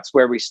MySpace. That's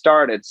where we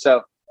started.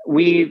 So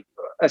we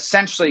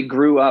essentially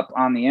grew up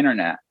on the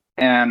internet.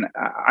 And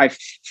I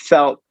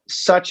felt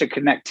such a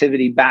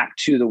connectivity back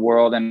to the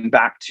world and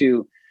back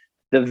to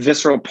the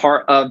visceral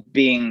part of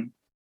being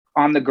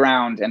on the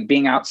ground and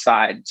being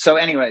outside. So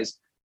anyways,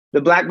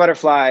 the black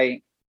butterfly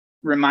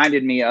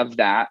reminded me of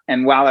that.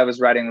 And while I was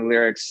writing the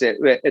lyrics,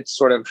 it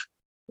sort of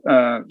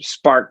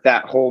sparked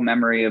that whole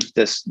memory of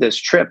this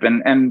trip.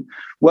 And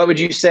what would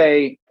you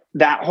say,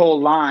 that whole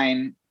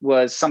line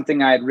was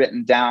something I had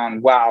written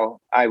down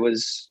while I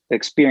was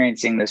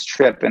experiencing this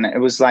trip. And it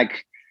was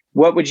like,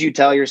 what would you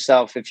tell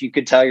yourself if you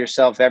could tell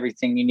yourself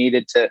everything you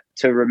needed to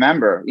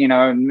remember, you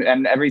know,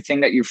 and everything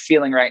that you're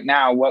feeling right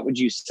now? What would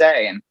you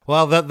say? And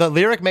well, the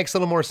lyric makes a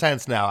little more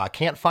sense now. I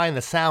can't find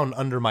the sound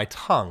under my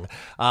tongue,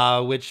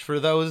 which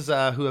for those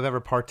who have ever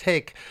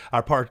partook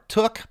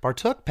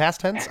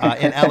past tense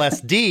in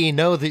LSD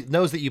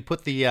knows that you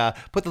put the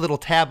little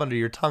tab under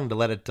your tongue to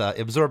let it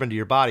absorb into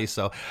your body.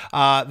 So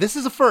this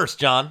is a first,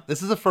 John.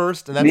 This is a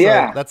first, and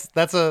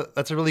that's a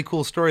really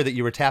cool story that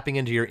you were tapping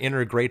into your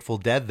inner Grateful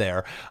Dead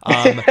there.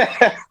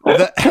 I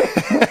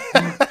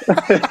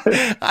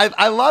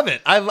love it.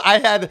 I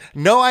had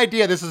no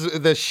idea this is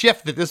the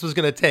shift that this was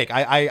going to take.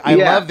 I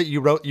love that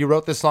you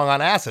wrote this song on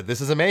acid.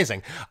 This is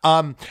amazing.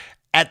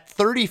 At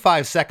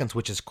 35 seconds,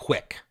 which is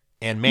quick,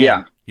 and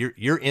man,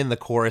 you're in the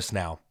chorus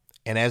now.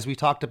 And as we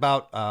talked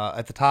about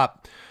at the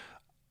top,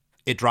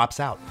 it drops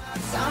out.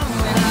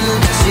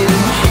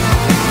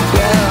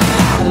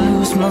 I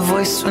lose my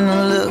voice when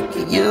I look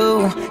at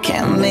you.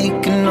 Can't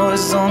make a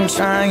noise, so I'm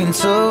trying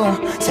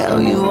to tell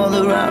you all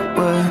the right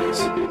words.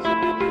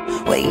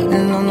 waiting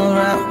on the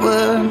right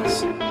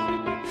words.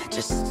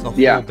 The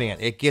whole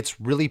band. It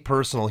gets really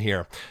personal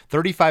here.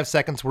 35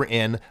 seconds we're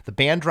in. The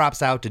band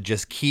drops out to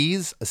just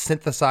keys, a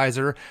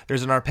synthesizer.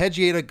 There's an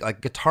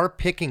arpeggiated guitar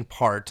picking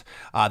part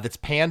that's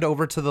panned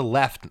over to the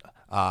left,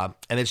 and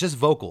it's just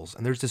vocals.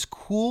 And there's this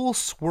cool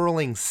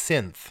swirling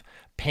synth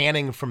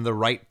panning from the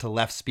right to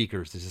left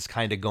speakers. This is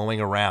kind of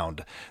going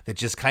around that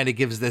just kind of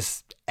gives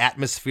this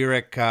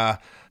atmospheric, I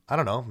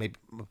don't know, maybe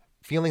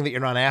feeling that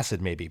you're on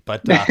acid maybe.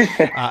 But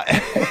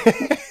I'm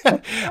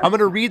going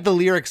to read the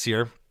lyrics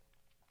here.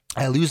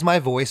 I lose my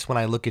voice when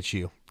I look at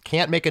you.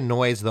 Can't make a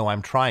noise, though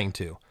I'm trying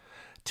to.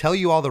 Tell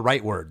you all the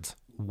right words.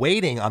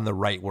 Waiting on the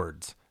right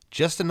words.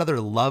 Just another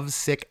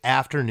lovesick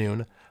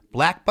afternoon.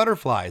 Black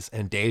butterflies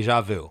and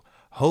deja vu.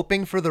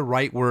 Hoping for the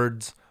right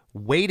words.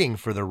 Waiting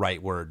for the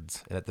right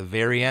words. And at the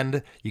very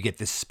end, you get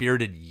this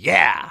spirited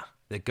yeah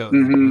that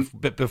goes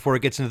before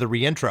it gets into the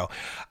reintro.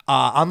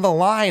 On the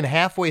line,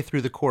 halfway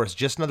through the chorus,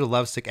 just another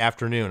lovesick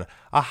afternoon,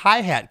 a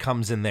hi-hat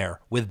comes in there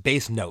with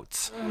bass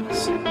notes.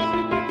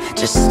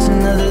 Just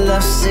another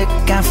lovesick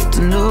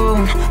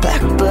afternoon.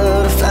 Black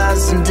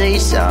butterflies and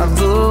deja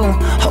vu.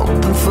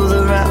 Hoping for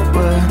the right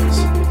words.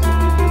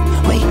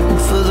 Waiting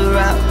for the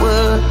right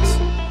words.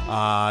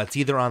 It's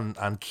either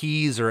on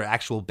keys or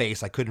actual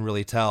bass. I couldn't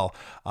really tell.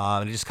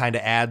 It just kind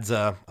of adds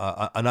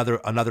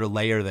another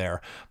layer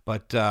there.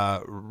 But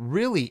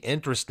really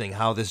interesting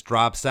how this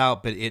drops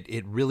out. But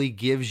it really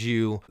gives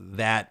you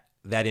that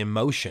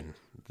emotion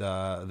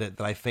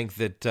that I think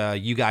that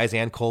you guys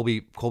and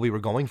Colby were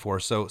going for.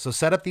 So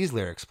set up these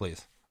lyrics,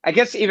 please. I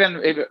guess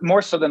even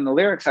more so than the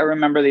lyrics, I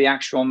remember the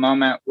actual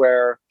moment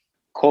where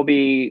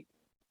Colby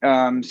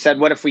said,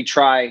 "What if we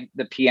try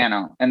the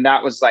piano?" And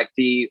that was like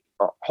the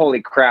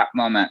holy crap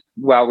moment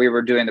while we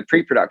were doing the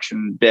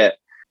pre-production bit.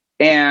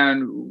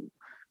 And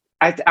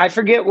I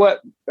forget what,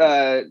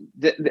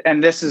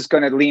 and this is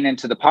going to lean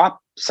into the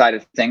pop side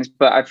of things,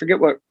 but I forget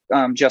what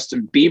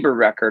Justin Bieber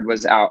record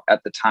was out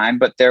at the time,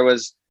 but there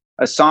was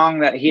a song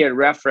that he had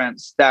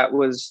referenced that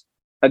was,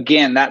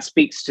 again, that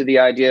speaks to the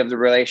idea of the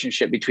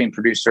relationship between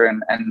producer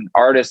and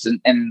artist,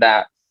 and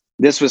that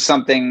this was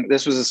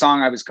a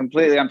song I was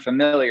completely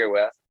unfamiliar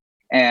with.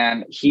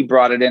 And he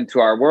brought it into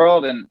our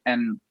world and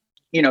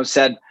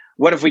said,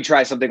 "What if we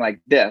try something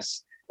like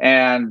this?"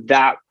 And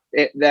that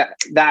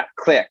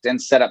clicked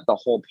and set up the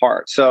whole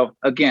part. So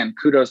again,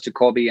 kudos to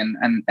Colby and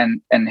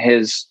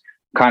his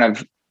kind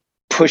of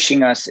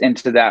pushing us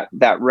into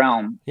that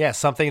realm. Yeah,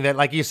 something that,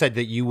 like you said,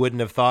 that you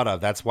wouldn't have thought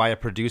of. That's why a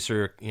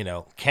producer,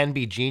 can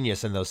be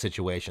genius in those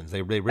situations.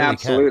 They really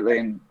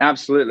can.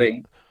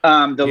 Absolutely.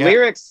 The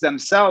lyrics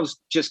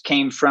themselves just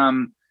came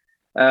from,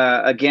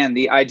 again,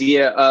 the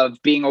idea of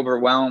being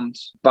overwhelmed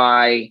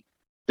by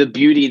the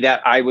beauty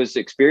that I was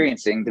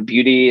experiencing, the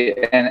beauty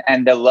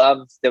and the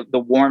love, the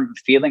warm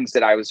feelings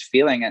that I was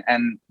feeling,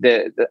 and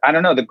the I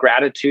don't know, the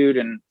gratitude.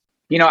 And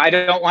I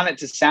don't want it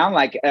to sound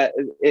like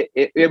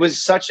it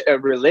was such a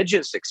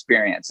religious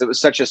experience. It was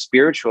such a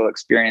spiritual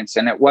experience.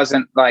 And it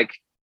wasn't like,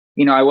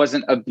 I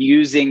wasn't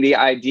abusing the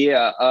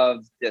idea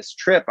of this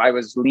trip. I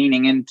was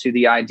leaning into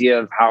the idea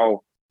of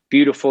how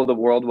beautiful the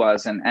world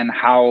was and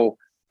how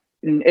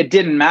it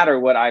didn't matter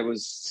what I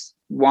was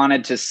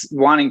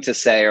wanting to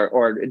say,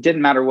 or it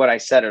didn't matter what I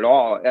said at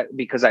all,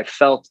 because I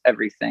felt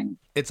everything.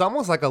 It's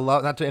almost like a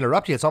love, not to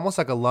interrupt you, it's almost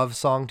like a love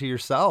song to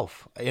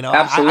yourself.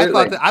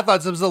 Absolutely. I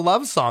thought this was a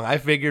love song. I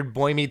figured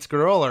Boy Meets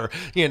Girl, or,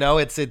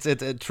 it's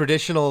a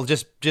traditional,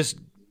 just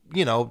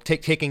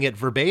taking it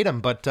verbatim.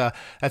 But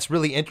that's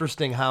really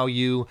interesting how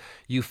you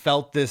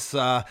felt this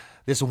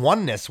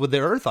oneness with the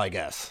earth, I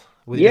guess.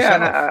 With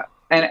yourself.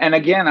 And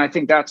again, I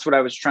think that's what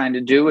I was trying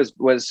to do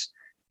was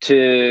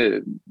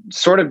to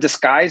sort of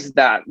disguise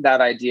that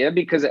idea,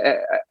 because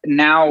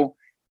now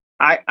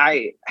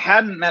I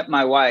hadn't met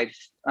my wife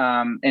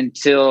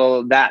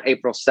until that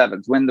April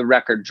 7th, when the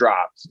record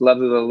dropped.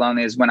 Lovely Little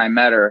Lonely is when I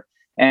met her.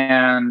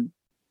 And,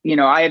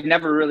 I had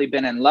never really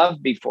been in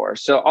love before.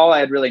 So all I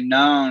had really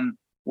known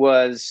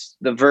was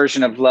the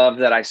version of love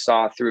that I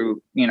saw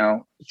through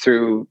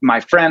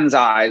my friend's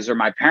eyes or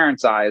my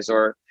parents' eyes,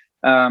 or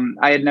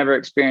I had never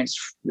experienced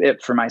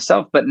it for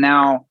myself. But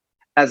now,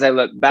 as I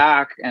look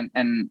back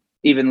and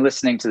even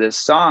listening to this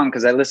song,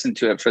 because I listened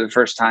to it for the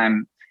first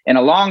time in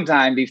a long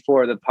time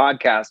before the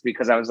podcast,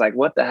 because I was like,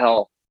 what the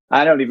hell?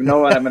 I don't even know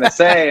what I'm going to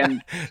say.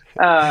 And,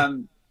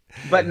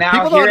 but now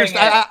people don't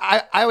understand.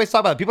 I always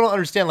talk about it. People don't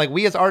understand. Like,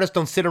 we as artists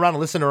don't sit around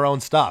and listen to our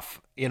own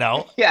stuff,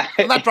 Yeah.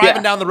 I'm not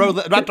driving down the road.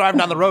 I'm not driving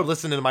down the road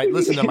listening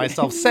to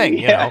myself sing,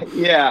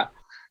 Yeah.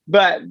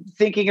 But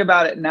thinking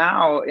about it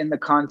now in the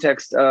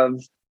context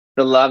of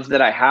the love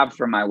that I have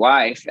for my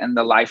wife and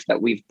the life that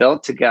we've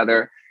built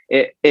together,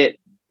 it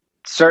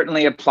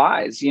certainly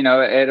applies.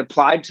 It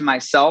applied to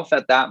myself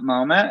at that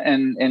moment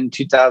and in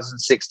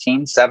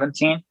 2016,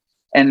 17,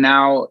 and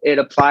now it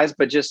applies,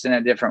 but just in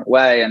a different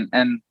way.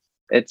 And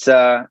it's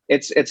a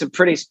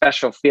pretty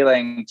special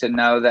feeling to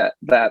know that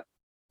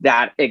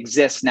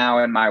exists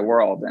now in my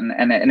world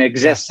and it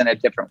exists in a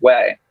different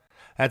way.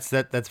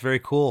 That's very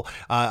cool.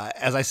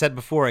 As I said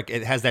before,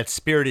 it has that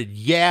spirited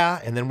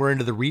yeah, and then we're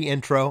into the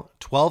re-intro,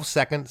 12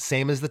 seconds,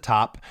 same as the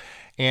top.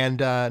 And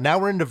now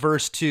we're into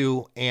verse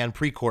 2 and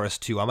pre-chorus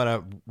 2. I'm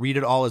going to read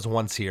it all as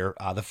once here.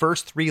 The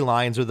first 3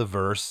 lines are the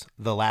verse.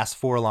 The last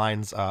 4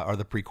 lines are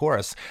the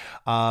pre-chorus.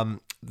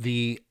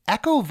 The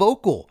echo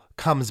vocal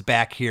comes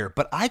back here,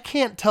 but I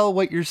can't tell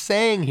what you're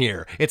saying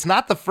here. It's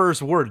not the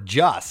first word,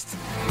 just.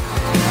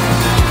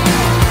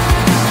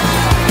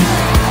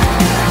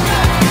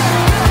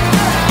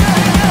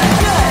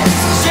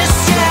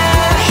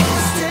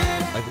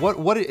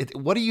 What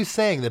are you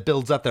saying that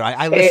builds up there?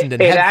 I listened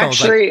in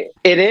headphones.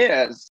 It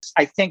is.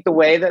 I think the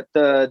way that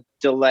the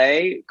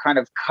delay kind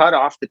of cut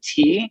off the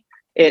T,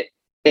 it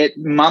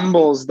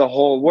mumbles the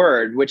whole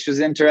word, which is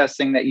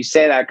interesting that you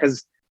say that,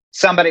 because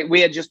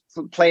we had just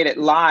played it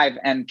live,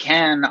 and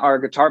Ken, our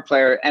guitar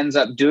player, ends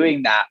up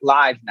doing that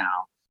live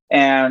now.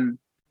 And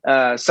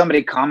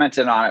somebody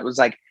commented on it. It was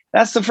like,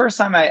 that's the first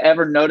time I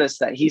ever noticed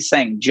that he's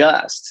saying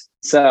just.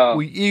 So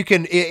you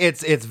can,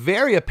 it's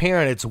very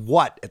apparent it's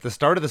what at the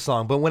start of the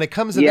song, but when it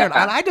comes in there,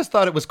 and I just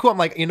thought it was cool. I'm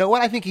like, you know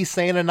what? I think he's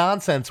saying a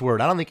nonsense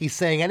word. I don't think he's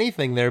saying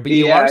anything there, but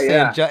you are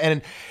saying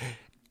and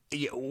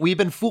we've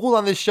been fooled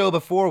on this show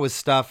before with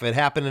stuff. It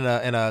happened in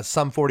a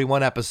Sum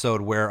 41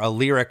 episode where a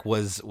lyric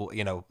was,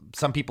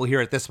 some people hear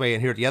it this way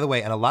and hear it the other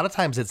way, and a lot of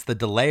times it's the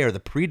delay or the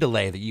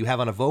pre-delay that you have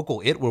on a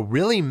vocal. It will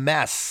really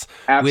mess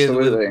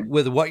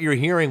with what you're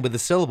hearing with the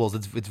syllables.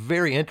 It's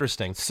very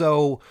interesting.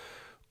 So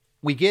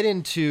we get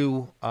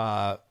into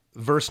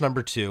verse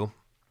number 2.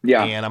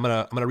 Yeah. And I'm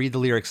gonna read the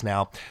lyrics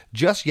now.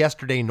 Just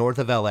yesterday, north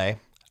of LA,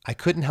 I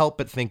couldn't help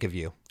but think of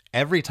you.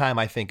 Every time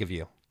I think of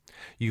you.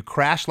 You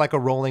crash like a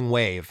rolling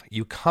wave.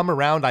 You come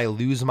around, I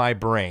lose my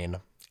brain.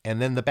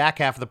 And then the back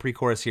half of the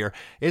pre-chorus here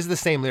is the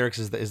same lyrics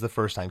as the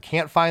first time.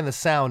 Can't find the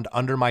sound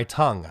under my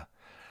tongue.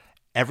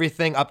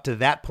 Everything up to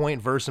that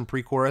point, verse and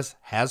pre-chorus,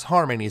 has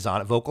harmonies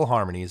on it, vocal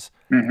harmonies.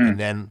 Mm-hmm. And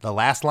then the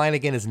last line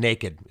again is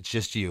naked. It's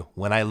just you.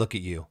 When I look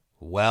at you.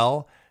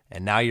 Well,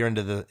 and now you're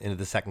into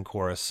the second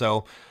chorus.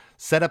 So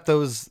set up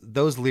those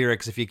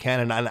lyrics if you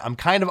can. And I'm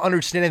kind of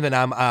understanding that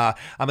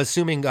I'm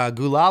assuming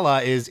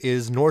Gulala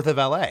is north of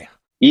LA.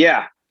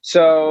 Yeah.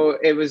 So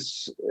it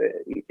was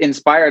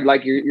inspired,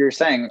 like you're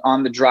saying,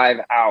 on the drive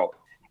out.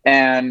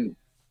 And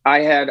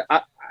I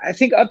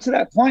think up to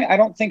that point, I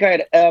don't think I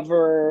had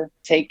ever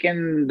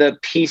taken the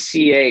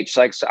PCH.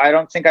 So I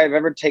don't think I've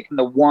ever taken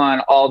the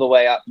 1 all the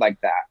way up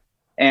like that.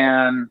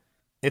 And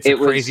it's a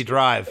crazy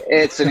drive.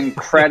 It's an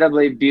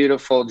incredibly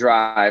beautiful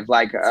drive,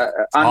 like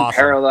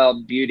unparalleled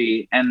awesome.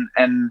 Beauty.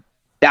 And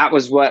that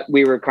was what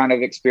we were kind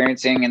of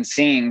experiencing and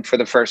seeing for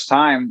the first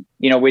time.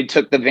 We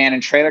took the van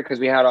and trailer because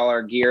we had all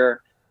our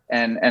gear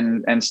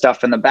and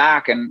stuff in the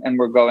back, and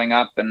we're going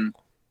up, and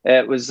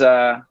it was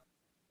again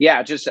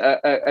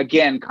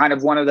kind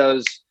of one of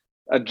those,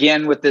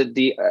 again with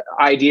the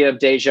idea of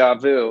deja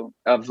vu,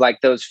 of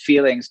like those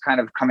feelings kind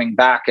of coming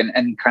back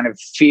and kind of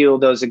feel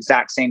those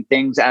exact same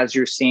things as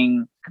you're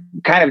seeing,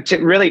 kind of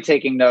really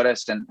taking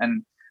notice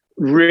and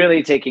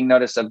really taking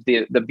notice of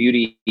the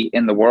beauty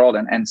in the world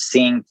and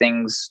seeing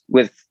things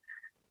with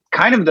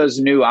kind of those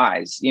new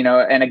eyes,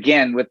 and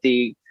again, with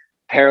the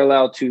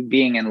parallel to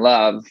being in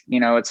love,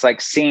 it's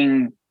like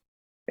seeing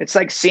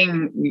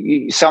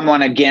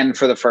someone again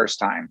for the first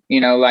time,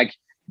 like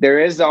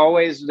there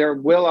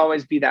will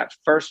always be that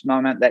first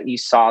moment that you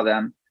saw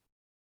them,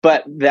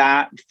 but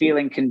that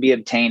feeling can be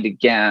obtained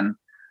again,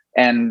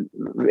 and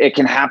it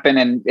can happen.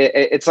 And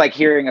it's like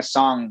hearing a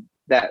song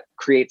that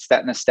creates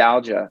that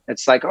nostalgia.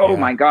 It's like, oh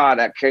my God,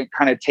 that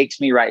kind of takes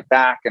me right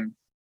back.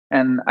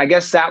 And I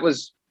guess that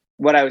was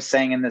what I was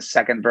saying in this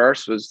second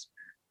verse was,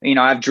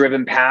 I've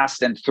driven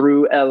past and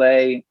through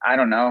LA, I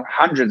don't know,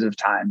 hundreds of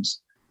times.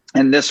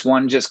 And this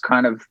one just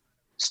kind of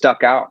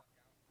stuck out.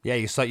 Yeah.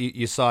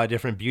 You saw a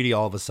different beauty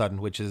all of a sudden,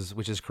 which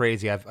is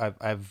crazy.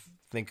 I've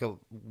think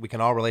we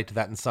can all relate to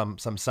that in some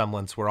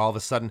semblance, where all of a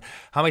sudden,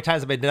 how many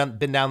times have I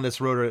been down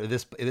this road or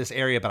this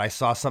area, but I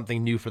saw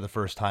something new for the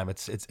first time.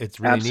 It's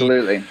really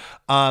absolutely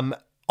neat.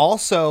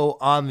 Also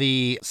on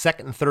the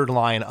second and third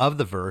line of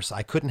the verse,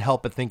 I couldn't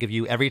help but think of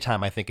you every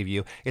time I think of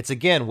you. It's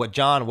again what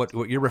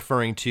you're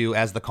referring to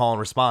as the call and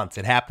response.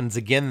 It happens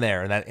again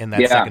there in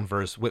that second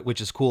verse,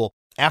 which is cool.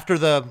 After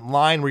the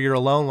line where you're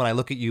alone when I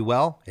look at you,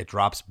 well, it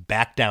drops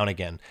back down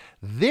again.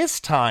 This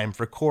time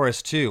for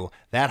chorus 2,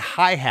 that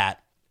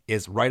hi-hat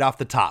is right off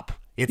the top.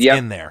 It's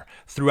in there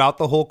throughout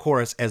the whole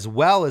chorus, as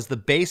well as the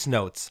bass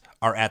notes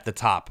are at the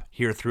top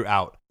here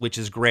throughout, which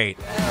is great.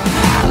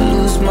 I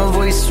lose my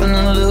voice when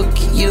I look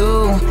at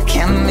you.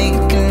 Can't make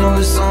a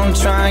noise, so I'm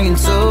trying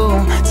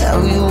to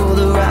tell you all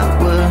the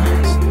right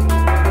words.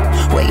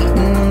 Waiting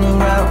on the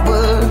right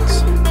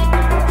words.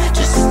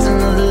 Just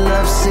another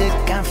lovesick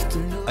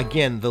afternoon.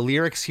 Again, the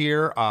lyrics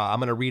here, I'm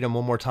going to read them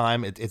one more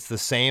time. It's the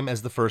same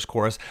as the first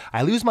chorus.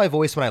 I lose my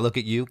voice when I look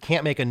at you.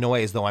 Can't make a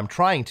noise, though I'm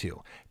trying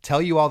to.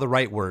 Tell you all the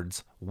right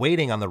words.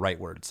 Waiting on the right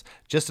words.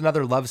 Just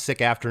another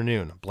lovesick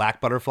afternoon.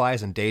 Black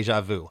butterflies and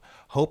deja vu.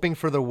 Hoping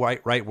for the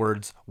right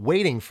words.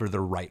 Waiting for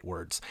the right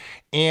words.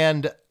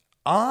 And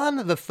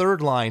On the third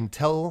line,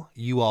 tell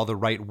you all the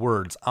right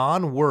words.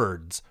 On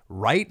words,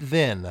 right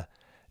then.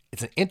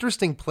 It's an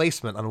interesting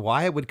placement on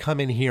why it would come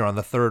in here on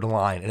the third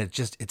line, and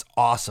it's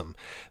awesome.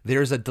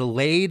 There's a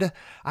delayed,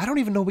 I don't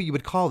even know what you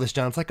would call this,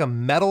 John. It's like a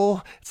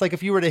metal, it's like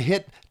if you were to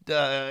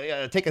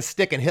take a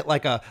stick and hit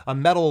like a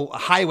metal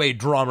highway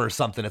drum or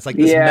something. It's like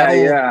this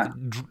metal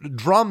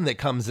drum that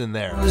comes in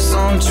there. So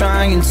I'm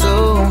trying to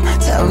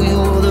tell you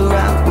all the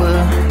right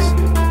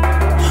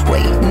words,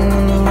 waiting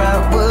on the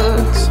right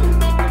words.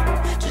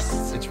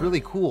 It's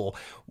really cool.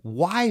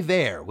 Why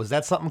there? Was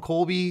that something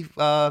Colby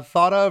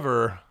thought of,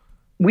 or?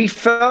 We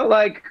felt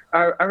like,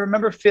 I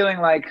remember feeling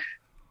like,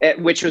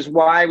 which was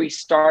why we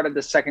started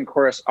the second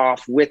chorus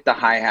off with the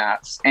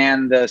hi-hats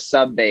and the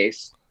sub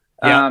bass.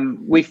 Yeah.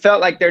 We felt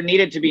like there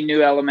needed to be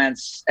new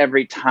elements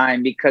every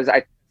time, because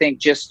I think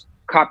just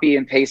copy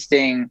and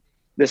pasting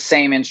the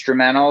same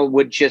instrumental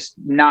would just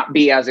not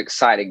be as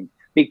exciting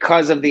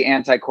because of the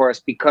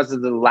anti-chorus, because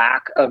of the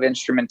lack of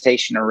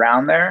instrumentation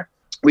around there.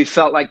 We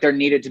felt like there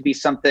needed to be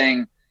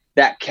something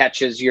that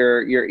catches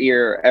your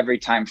ear every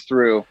time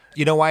through.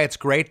 You know why it's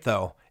great,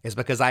 though, is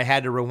because I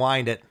had to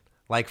rewind it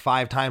like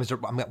 5 times.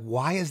 I'm like,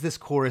 why is this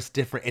chorus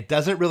different? It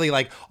doesn't really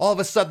like all of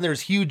a sudden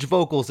there's huge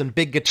vocals and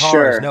big guitars.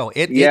 Sure. No,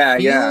 it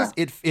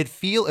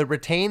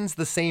retains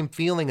the same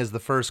feeling as the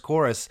first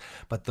chorus,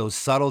 but those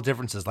subtle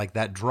differences like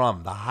that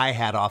drum, the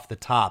hi-hat off the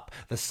top,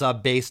 the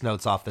sub bass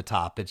notes off the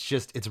top.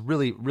 It's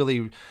really,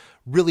 really,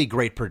 really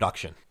great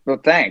production. Well,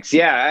 thanks.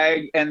 Yeah.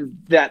 And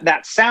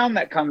that sound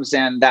that comes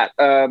in, that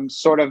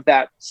sort of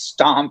that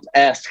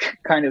stomp-esque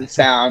kind of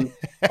sound,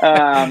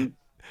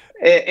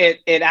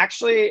 it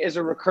actually is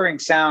a recurring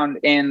sound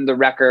in the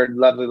record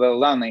Lovely Little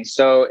Lonely.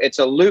 So it's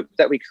a loop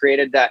that we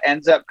created that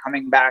ends up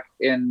coming back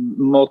in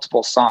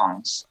multiple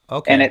songs.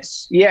 Okay. And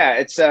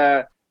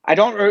I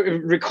don't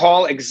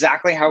recall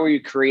exactly how we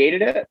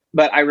created it,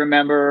 but I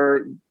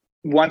remember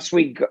once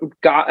we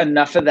got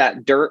enough of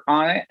that dirt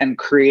on it and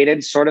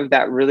created sort of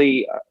that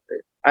really,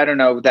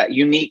 that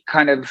unique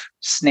kind of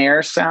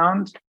snare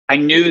sound, I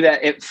knew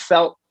that it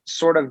felt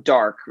sort of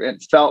dark.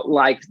 It felt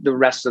like the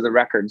rest of the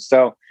record.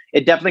 So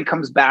it definitely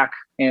comes back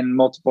in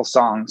multiple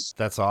songs.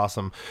 That's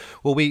awesome.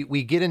 Well,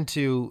 we get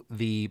into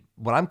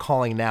what I'm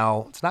calling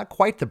now, it's not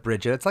quite the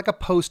bridge yet, it's like a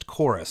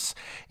post-chorus.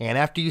 And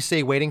after you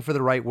say waiting for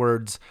the right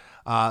words,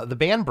 the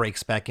band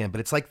breaks back in, but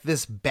it's like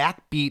this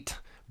backbeat,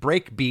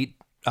 breakbeat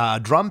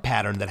drum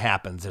pattern that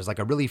happens. There's like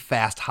a really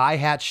fast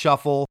hi-hat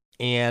shuffle,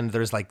 and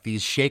there's like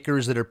these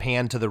shakers that are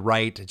panned to the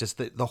right. Just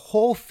the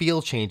whole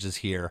feel changes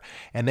here.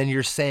 And then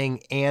you're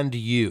saying, and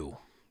you,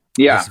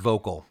 this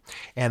vocal.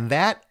 And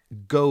that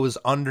goes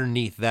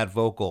underneath that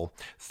vocal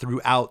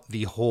throughout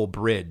the whole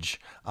bridge.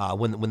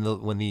 When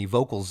the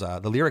vocals,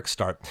 the lyrics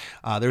start,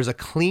 there's a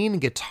clean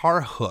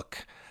guitar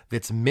hook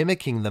that's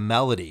mimicking the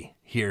melody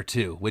here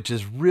too, which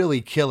is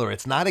really killer.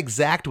 It's not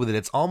exact with it.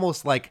 It's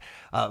almost like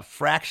a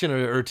fraction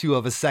or two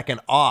of a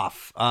second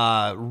off.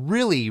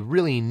 Really,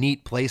 really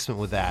neat placement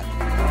with that.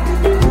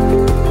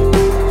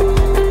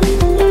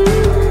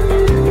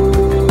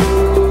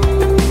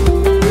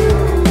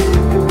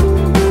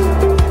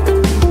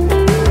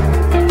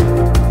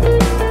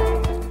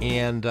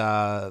 And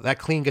that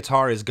clean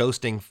guitar is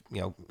ghosting,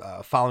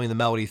 following the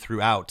melody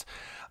throughout.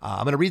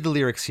 I'm going to read the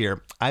lyrics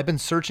here. I've been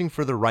searching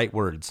for the right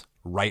words,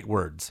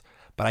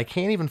 but I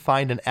can't even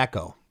find an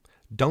echo.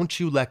 Don't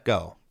you let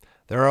go.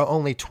 There are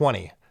only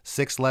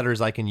 26 letters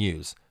I can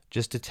use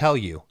just to tell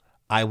you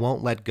I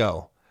won't let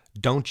go.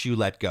 Don't you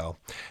let go.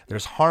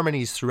 There's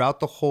harmonies throughout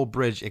the whole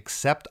bridge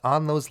except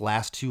on those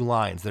last 2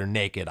 lines. They're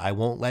naked. I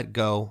won't let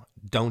go.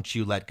 Don't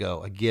you let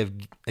go.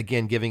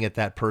 Again, giving it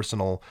that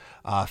personal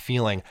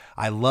feeling.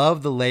 I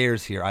love the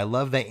layers here. I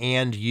love the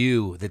and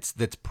you that's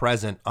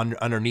present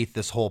underneath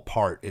this whole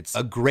part. It's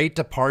a great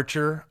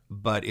departure,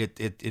 but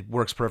it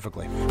works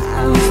perfectly.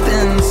 I've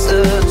been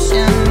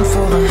searching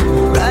for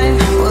the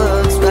right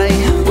words,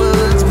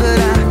 but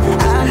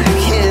I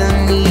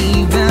can't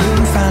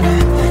even find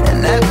it.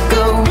 And let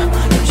go,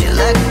 don't you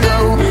let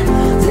go.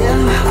 There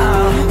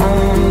are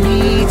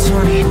only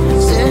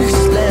 26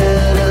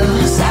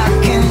 letters I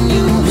can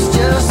use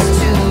just to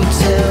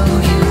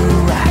tell you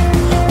I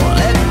won't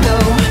let go.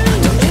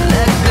 Don't you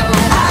let go.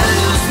 I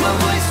lose my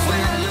voice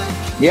when I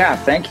look. Yeah,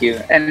 thank you.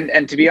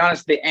 And to be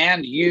honest, the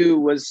and you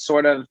was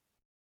sort of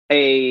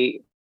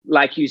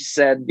like you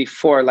said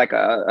before, like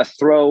a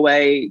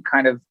throwaway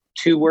kind of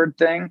 2-word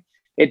thing.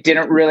 It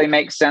didn't really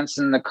make sense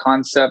in the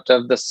concept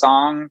of the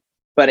song,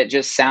 but it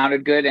just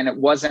sounded good. And it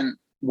wasn't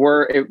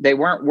they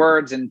weren't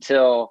words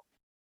until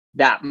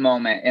that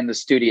moment in the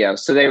studio.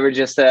 So they were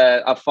just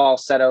a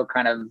falsetto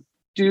kind of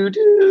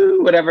do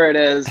whatever it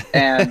is.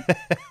 And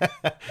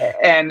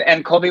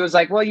and Colby was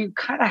like, well, you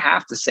kind of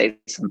have to say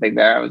something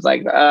there. I was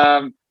like,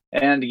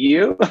 and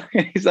you?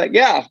 He's like,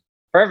 yeah,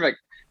 perfect.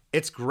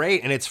 It's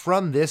great, and it's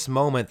from this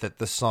moment that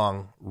the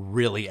song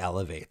really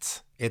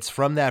elevates. It's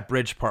from that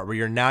bridge part where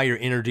you're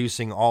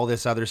introducing all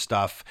this other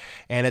stuff,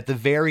 and at the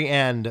very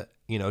end,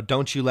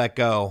 don't you let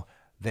go,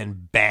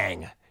 then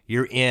bang,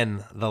 you're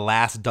in the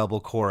last double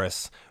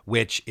chorus,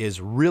 which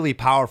is really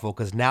powerful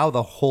because now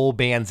the whole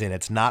band's in.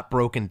 It's not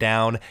broken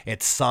down.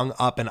 It's sung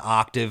up an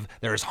octave.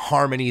 There's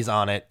harmonies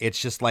on it. It's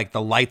just like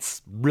the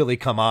lights really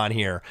come on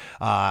here.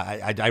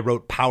 I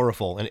wrote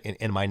powerful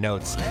in my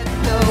notes.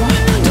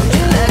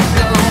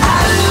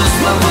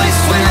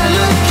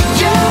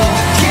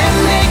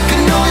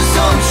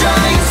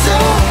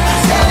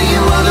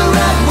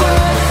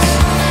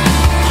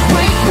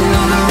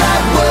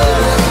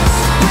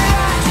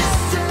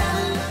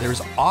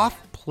 There's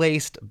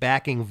off-placed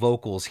backing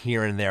vocals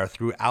here and there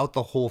throughout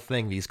the whole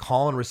thing, these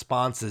call and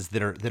responses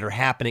that are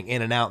happening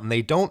in and out, and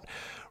they don't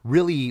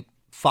really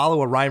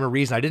follow a rhyme or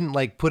reason. I didn't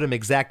like put them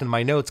exact in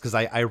my notes because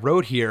I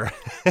wrote here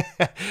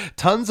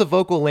tons of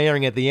vocal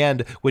layering at the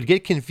end would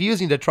get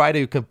confusing to try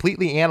to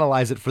completely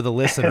analyze it for the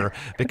listener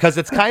because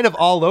it's kind of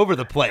all over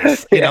the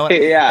place, you know?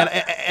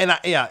 And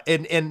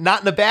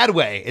not in a bad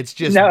way. It's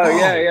just,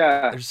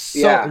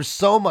 there's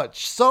so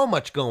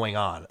much going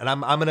on. And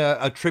I'm going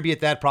to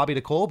attribute that probably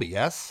to Colby.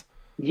 Yes.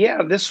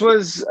 Yeah, this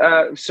was,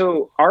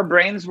 so our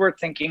brains were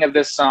thinking of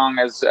this song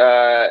as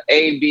A,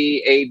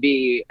 B, A,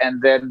 B.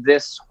 And then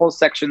this whole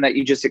section that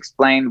you just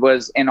explained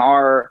was in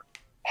our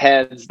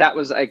heads. That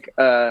was like,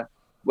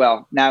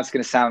 well, now it's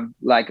going to sound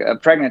like a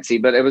pregnancy,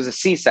 but it was a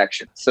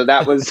C-section. So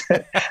that was,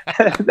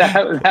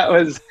 that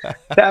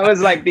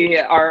was like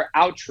our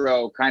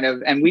outro kind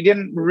of, and we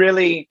didn't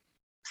really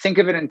think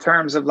of it in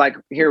terms of like,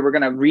 here, we're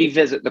going to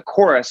revisit the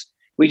chorus.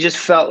 We just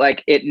felt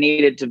like it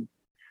needed to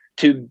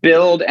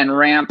build and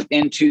ramp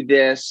into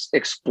this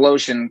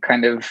explosion,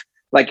 kind of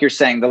like you're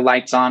saying, the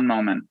lights on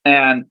moment.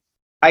 And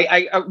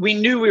we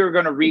knew we were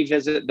going to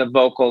revisit the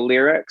vocal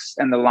lyrics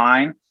and the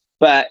line,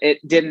 but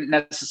it didn't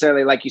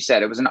necessarily, like you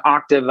said, it was an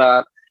octave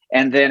up.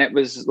 And then it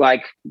was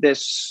like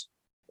this,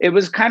 it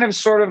was kind of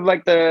sort of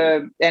like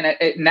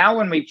now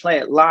when we play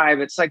it live,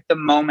 it's like the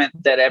moment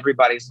that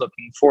everybody's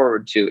looking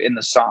forward to in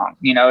the song.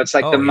 You know, it's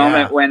like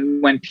moment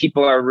when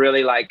people are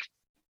really like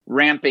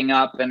ramping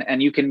up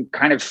and you can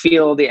kind of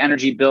feel the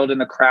energy build in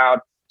the crowd,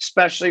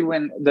 especially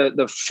when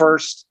the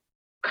first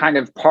kind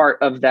of part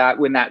of that,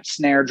 when that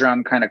snare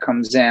drum kind of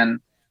comes in.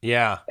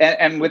 Yeah.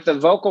 And with the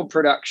vocal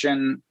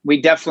production, we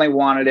definitely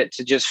wanted it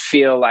to just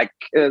feel like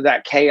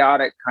that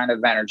chaotic kind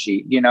of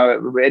energy. You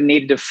know, it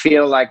needed to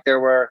feel like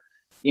there were,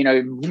 you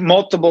know,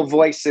 multiple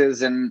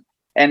voices and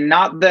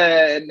not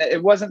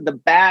it wasn't the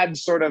bad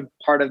sort of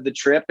part of the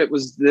trip. It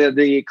was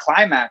the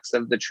climax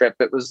of the trip.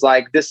 It was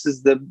like, this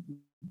is the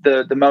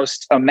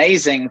most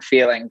amazing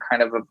feeling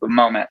kind of the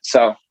moment.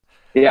 So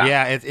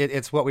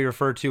it's what we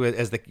refer to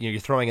as you're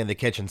throwing in the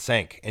kitchen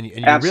sink, and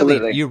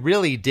you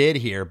really did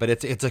here, but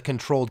it's a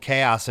controlled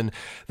chaos. And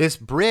this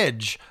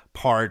bridge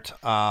part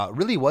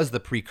really was the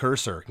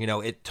precursor. You know,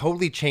 it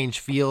totally changed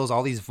feels.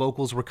 All these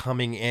vocals were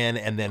coming in,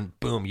 and then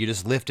boom, you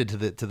just lifted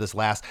to this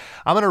last.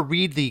 I'm going to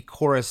read the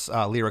chorus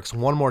lyrics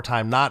one more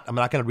time. I'm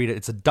not going to read it.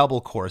 It's a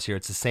double chorus here.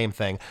 It's the same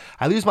thing.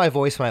 I lose my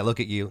voice when I look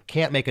at you.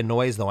 Can't make a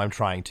noise though I'm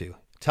trying to.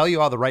 Tell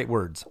you all the right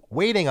words,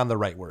 waiting on the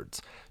right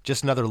words.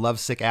 Just another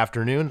lovesick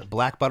afternoon,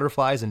 black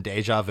butterflies and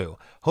deja vu.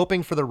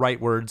 Hoping for the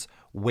right words,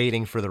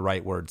 waiting for the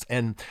right words.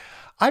 And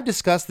I've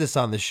discussed this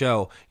on the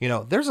show. You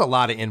know, there's a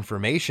lot of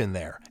information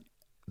there.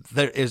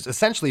 There is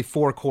essentially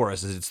 4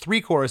 choruses. It's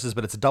 3 choruses,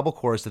 but it's a double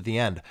chorus at the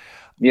end.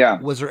 Yeah.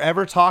 Was there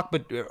ever talk,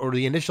 or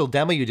the initial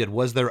demo you did,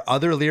 was there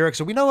other lyrics?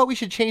 Or we know what, we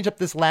should change up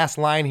this last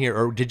line here.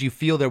 Or did you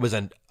feel there was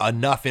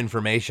enough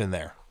information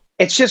there?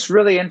 It's just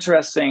really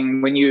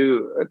interesting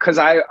because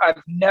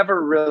I've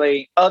never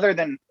really, other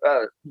than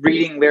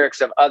reading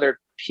lyrics of other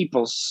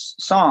people's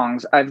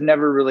songs, I've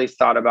never really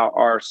thought about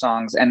our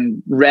songs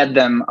and read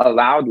them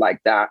aloud like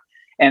that.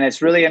 And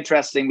it's really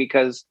interesting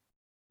because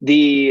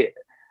the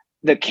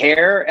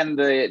care and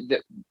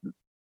the what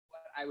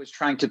I was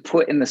trying to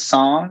put in the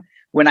song,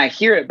 when I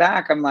hear it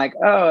back, I'm like,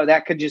 oh,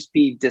 that could just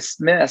be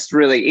dismissed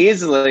really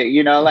easily.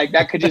 You know, like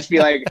that could just be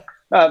like,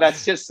 oh,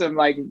 that's just some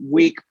like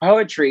weak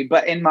poetry.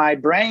 But in my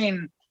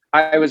brain,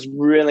 I was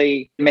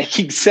really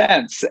making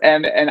sense,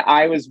 and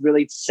I was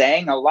really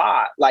saying a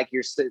lot, like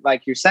you're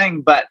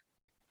saying, but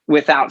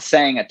without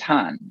saying a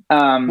ton.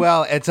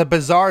 Well, it's a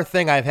bizarre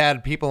thing. I've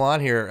had people on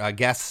here,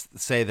 guests,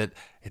 say that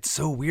it's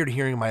so weird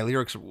hearing my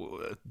lyrics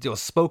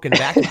spoken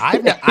back.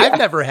 I've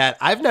never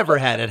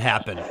had it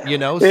happen. You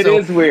know, it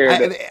is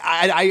weird.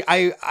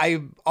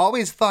 I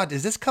always thought,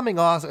 is this coming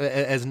off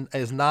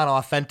as not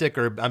authentic,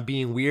 or I'm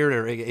being weird,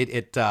 or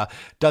it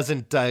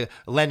doesn't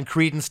lend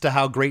credence to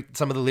how great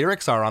some of the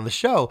lyrics are on the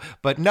show?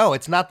 But no,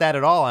 it's not that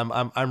at all.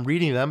 I'm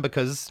reading them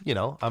because, you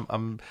know,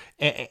 I'm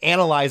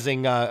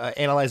analyzing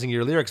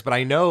your lyrics, but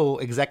I know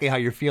exactly how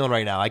you're feeling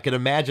right now. I could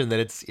imagine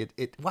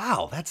that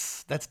wow,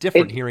 that's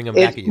different hearing them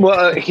back at you.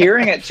 Well,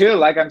 hearing it too,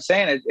 like I'm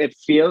saying, it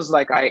feels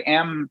like I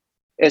am,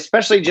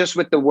 especially just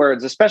with the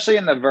words, especially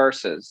in the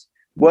verses.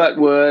 What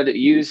would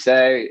you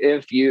say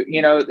if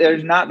you know, there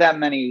aren't that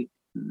many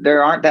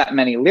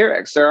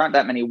lyrics, there aren't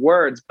that many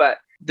words, but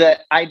the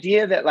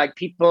idea that like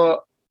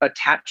people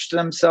attach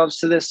themselves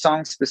to this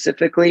song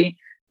specifically,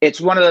 it's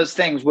one of those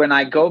things when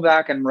I go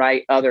back and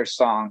write other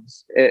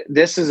songs,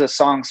 this is a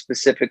song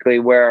specifically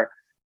where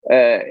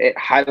it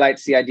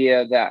highlights the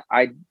idea that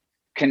I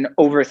can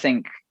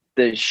overthink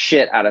the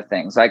shit out of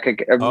things. Like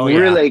I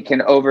really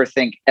can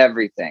overthink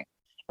everything.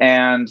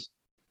 And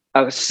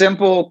a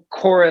simple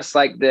chorus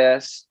like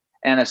this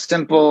and a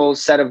simple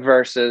set of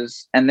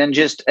verses, and then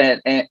just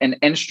an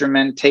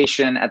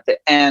instrumentation at the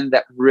end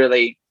that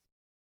really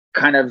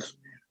kind of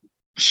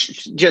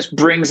just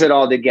brings it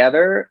all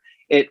together.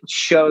 It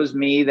shows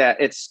me that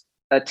it's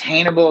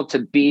attainable to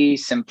be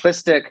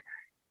simplistic,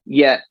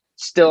 yet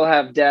still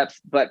have depth,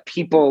 but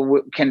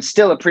people can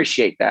still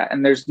appreciate that.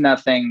 And there's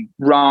nothing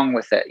wrong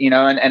with it, you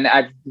know? And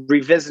I've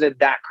revisited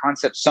that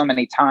concept so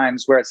many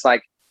times where it's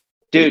like,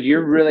 dude,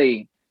 you're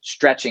really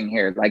stretching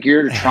here. Like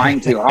you're trying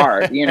too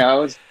hard, you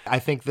know? I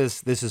think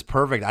this is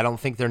perfect. I don't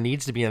think there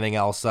needs to be anything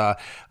else.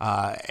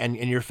 And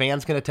your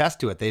fans can attest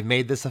to it. They've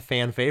made this a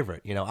fan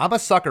favorite. You know, I'm a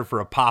sucker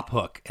for a pop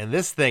hook, and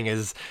this thing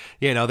is,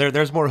 you know,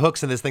 there's more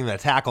hooks in this thing than a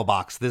tackle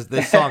box.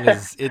 This song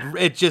is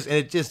it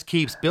just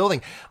keeps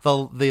building.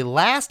 The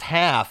last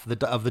half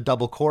of the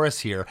double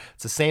chorus here,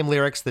 it's the same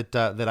lyrics that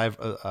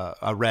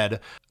I've read.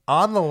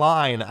 On the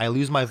line, I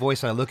lose my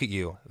voice when I look at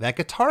you. That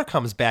guitar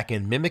comes back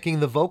in, mimicking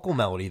the vocal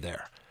melody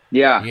there.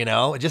 Yeah. You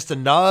know, just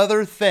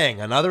another thing,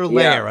 another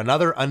layer,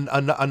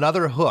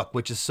 another hook,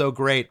 which is so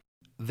great.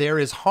 There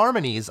is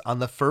harmonies on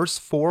the first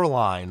 4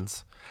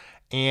 lines,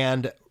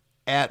 and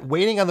at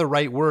Waiting on the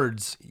Right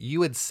Words,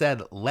 you had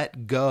said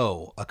let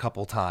go a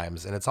couple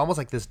times, and it's almost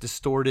like this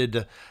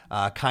distorted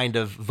kind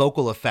of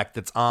vocal effect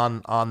that's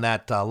on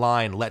that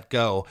line, let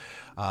go,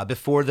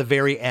 before the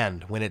very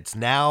end, when it's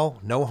now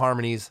no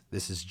harmonies,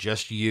 this is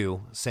just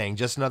you saying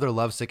just another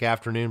lovesick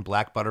afternoon,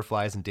 black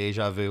butterflies and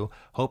deja vu,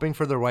 hoping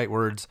for the right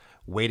words,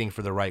 waiting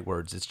for the right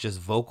words. It's just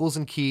vocals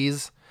and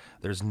keys.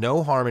 There's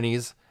no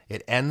harmonies.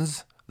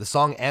 The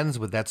song ends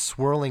with that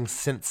swirling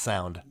synth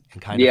sound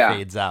and kind of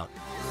fades out.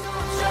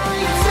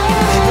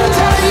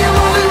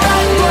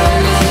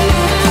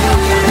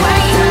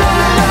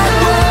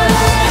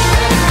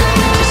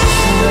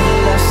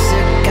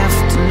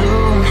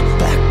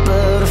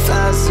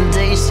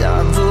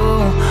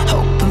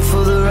 Hoping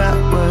for the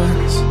right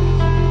words,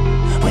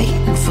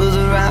 waiting for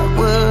the right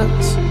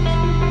words.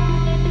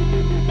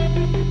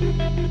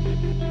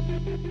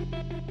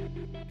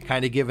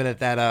 Kind of giving it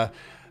that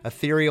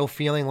ethereal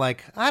feeling,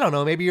 like, I don't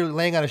know, maybe you're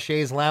laying on a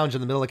chaise lounge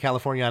in the middle of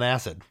California on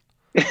acid.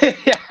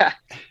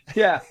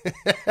 Yeah.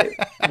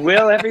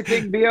 Will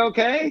everything be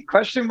okay?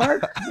 Question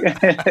mark.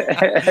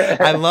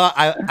 I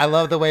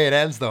love the way it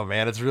ends, though,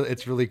 man.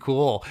 It's really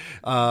cool.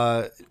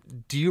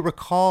 Do you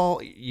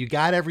recall you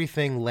got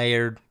everything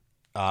layered,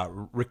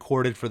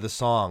 recorded for the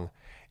song,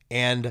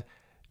 and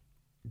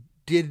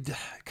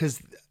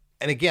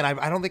again,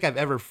 I don't think I've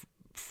ever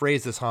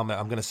phrased this how I'm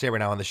going to say right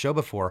now on the show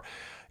before.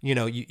 You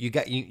know,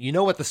 you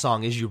know what the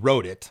song is, you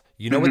wrote it,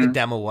 you know what the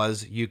demo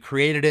was, you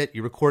created it,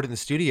 you recorded in the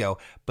studio,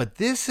 but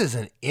this is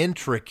an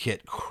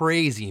intricate,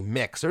 crazy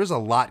mix. There's a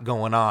lot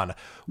going on.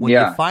 When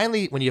you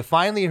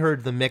finally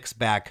heard the mix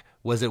back,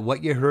 was it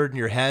what you heard in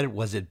your head?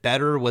 Was it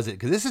better?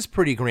 Because this is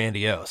pretty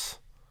grandiose.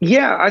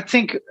 Yeah, I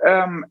think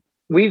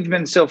we've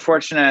been so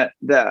fortunate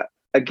that,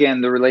 again,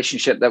 the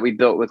relationship that we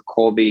built with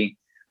Colby,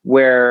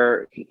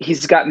 where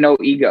he's got no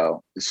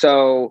ego.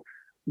 So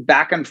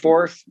back and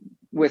forth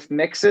with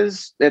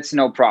mixes, it's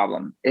no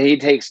problem. He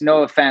takes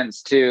no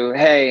offense to,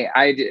 hey,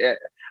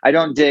 I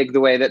don't dig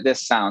the way that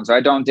this sounds, or I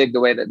don't dig the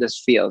way that this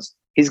feels.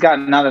 He's got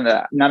none of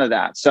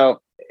that.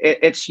 So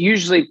it's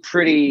usually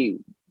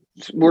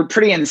we're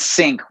pretty in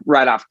sync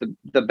right off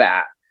the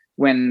bat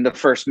when the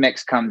first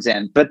mix comes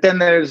in. But then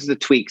there's the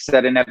tweaks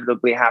that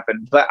inevitably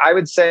happen. But I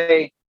would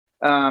say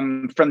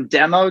from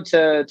demo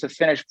to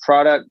finished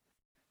product,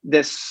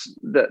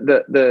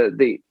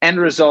 the end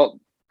result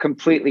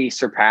completely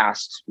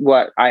surpassed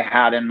what I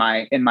had in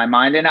my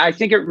mind. And I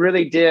think it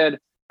really did,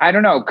 I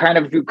don't know, kind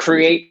of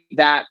create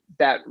that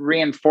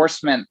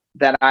reinforcement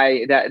that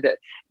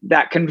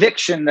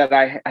conviction that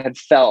I had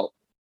felt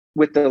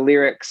with the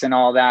lyrics and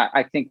all that.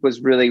 I think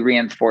was really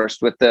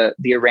reinforced with the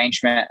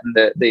arrangement and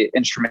the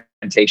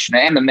instrumentation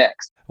and the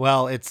mix.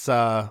 Well, it's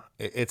a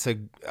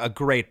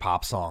great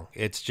pop song.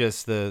 It's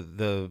just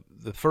the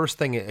first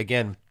thing,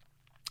 again,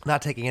 not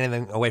taking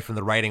anything away from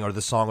the writing or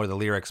the song or the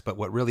lyrics, but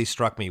what really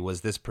struck me was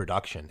this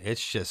production.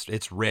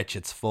 It's rich,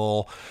 it's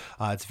full,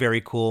 it's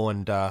very cool,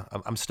 and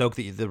I'm stoked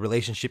that the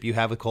relationship you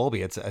have with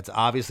Colby, it's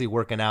obviously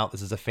working out.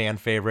 This is a fan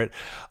favorite.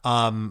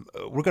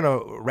 We're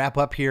gonna wrap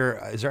up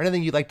here. Is there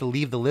anything you'd like to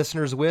leave the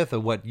listeners with, or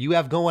what you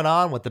have going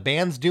on, what the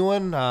band's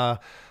doing? Let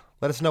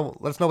us know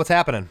what's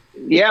happening.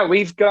 Yeah,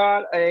 we've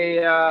got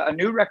a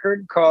new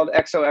record called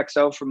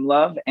XOXO from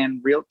Love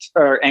and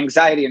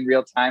Anxiety in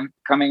Real Time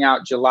coming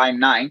out July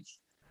 9th.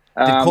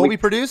 Did Colby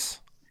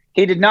produce?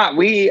 He did not.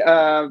 We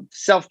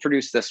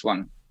self-produced this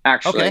one,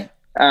 actually. Okay.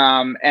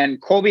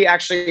 And Colby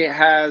actually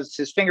has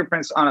his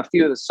fingerprints on a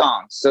few of the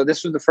songs. So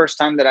this was the first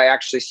time that I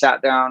actually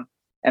sat down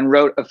and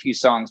wrote a few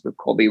songs with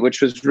Colby,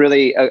 which was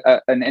really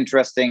an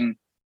interesting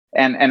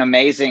and an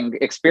amazing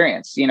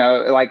experience. You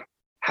know, like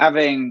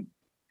having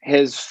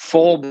his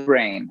full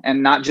brain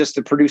and not just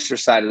the producer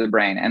side of the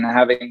brain, and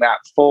having that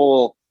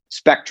full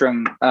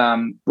Spectrum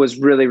was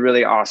really,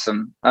 really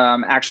awesome.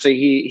 Actually,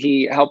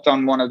 he helped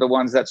on one of the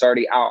ones that's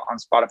already out on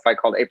Spotify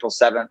called April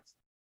 7th.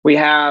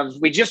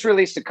 We just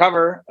released a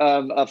cover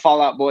of a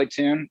Fall Out Boy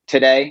tune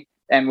today,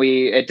 and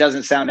it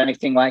doesn't sound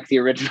anything like the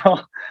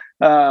original,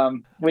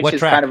 which what is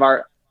track? kind of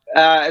our.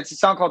 It's a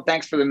song called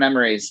 "Thanks for the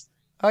Memories."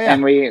 Oh yeah,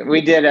 and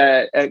we did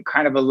a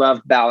kind of a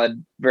love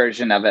ballad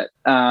version of it.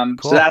 Cool.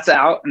 So that's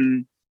out,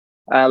 and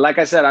like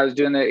I said, I was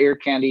doing the ear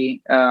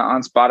candy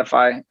on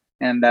Spotify,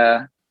 and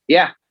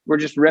yeah, we're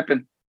just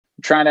ripping.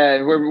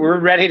 We're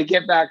ready to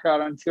get back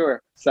out on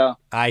tour. So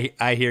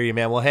I hear you,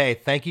 man. Well, hey,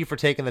 thank you for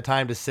taking the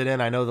time to sit in.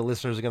 I know the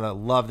listeners are gonna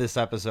love this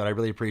episode. I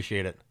really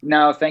appreciate it.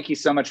 No, thank you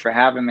so much for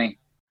having me.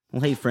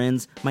 Well, hey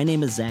friends, my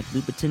name is Zach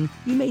Lupetin.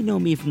 You may know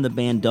me from the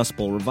band Dust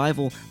Bowl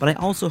Revival, but I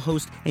also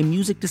host a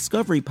music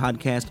discovery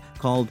podcast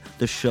called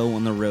The Show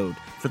on the Road.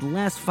 For the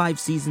last 5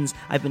 seasons,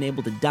 I've been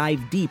able to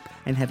dive deep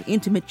and have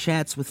intimate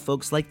chats with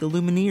folks like the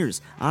Lumineers,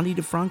 Ani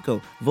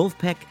DeFranco,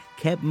 Wolfpack,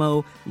 Keb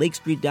Mo, Lake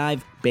Street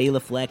Dive, Bela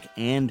Fleck,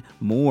 and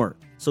more.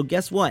 So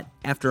guess what?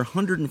 After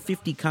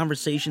 150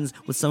 conversations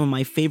with some of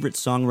my favorite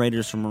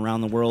songwriters from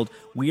around the world,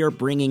 we are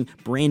bringing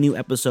brand new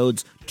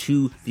episodes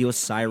to the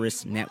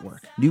Osiris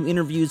Network. New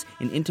interviews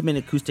and intimate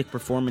acoustic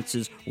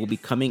performances will be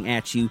coming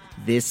at you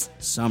this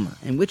summer.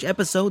 And which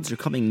episodes are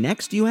coming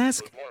next, you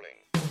ask?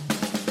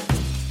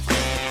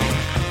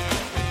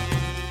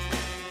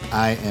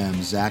 I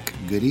am Zach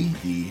Goody,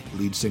 the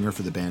lead singer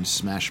for the band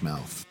Smash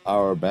Mouth.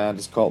 Our band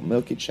is called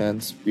Milky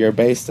Chance. We are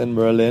based in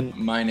Berlin.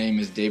 My name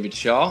is David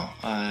Shaw.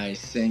 I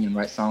sing and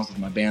write songs with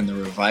my band, The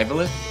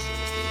Revivalists.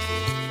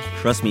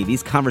 Trust me,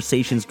 these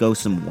conversations go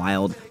some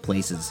wild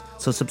places.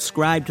 So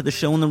subscribe to The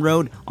Show on the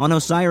Road on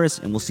Osiris,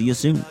 and we'll see you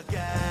soon.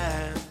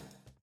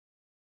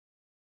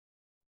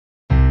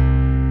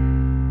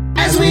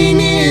 As we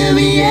near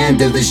the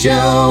end of the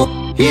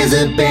show, here's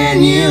a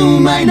band you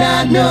might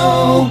not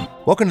know.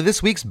 Welcome to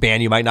this week's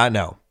Band You Might Not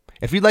Know.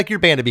 If you'd like your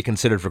band to be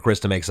considered for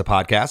Krista Makes a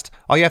Podcast,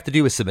 all you have to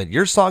do is submit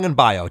your song and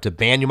bio to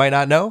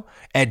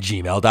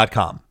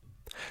bandyoumightnotknow@gmail.com.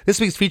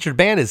 This week's featured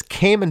band is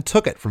Came and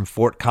Took It from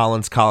Fort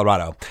Collins,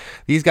 Colorado.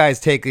 These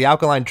guys take the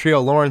alkaline trio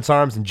Lawrence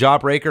Arms and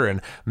Jawbreaker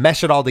and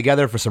mesh it all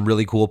together for some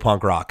really cool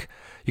punk rock.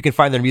 You can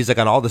find their music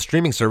on all the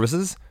streaming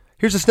services.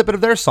 Here's a snippet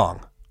of their song,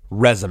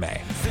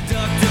 Resume.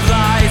 Seductive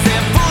lies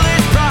and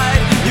foolish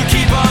pride, you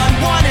keep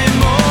on wanting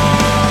more.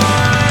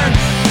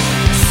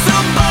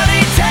 Somebody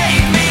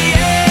take me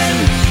in,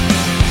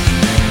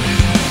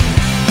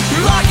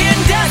 locking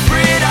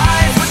desperate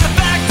eyes with the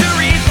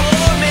factory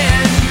full of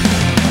men.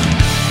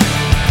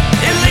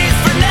 At least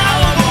for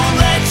now I won't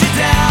let you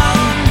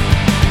down,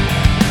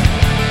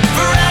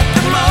 for at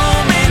the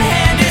moment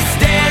hand is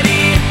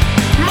steady,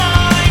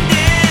 mind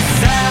is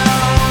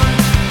sound.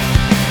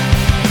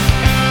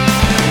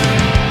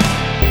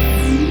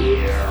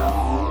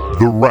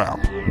 The Wrap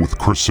with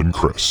Chris and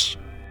Chris.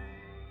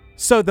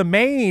 So The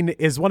Maine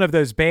is one of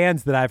those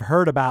bands that I've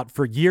heard about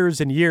for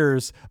years and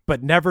years,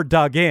 but never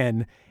dug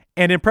in.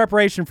 And in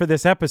preparation for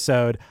this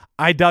episode,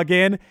 I dug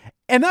in,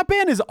 and that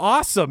band is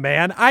awesome,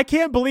 man. I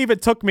can't believe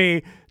it took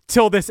me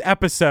till this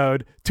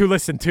episode to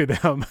listen to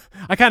them.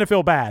 I kind of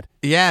feel bad.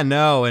 Yeah,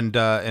 no, and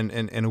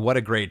what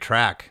a great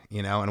track,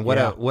 you know, and what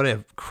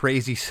a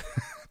crazy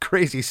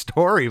crazy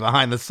story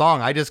behind the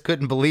song. I just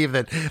couldn't believe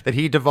that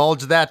he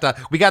divulged that.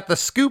 We got the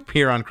scoop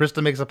here on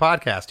Krista Makes a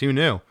Podcast. Who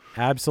knew?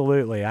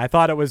 Absolutely. I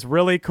thought it was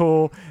really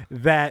cool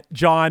that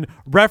John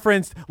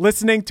referenced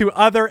listening to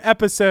other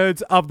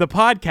episodes of the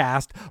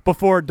podcast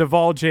before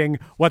divulging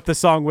what the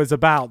song was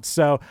about.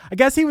 So I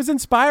guess he was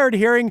inspired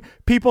hearing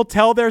people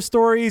tell their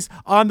stories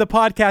on the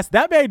podcast.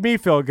 That made me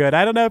feel good.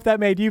 I don't know if that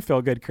made you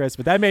feel good, Chris,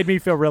 but that made me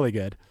feel really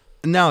good.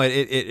 No,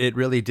 it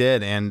really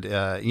did. And,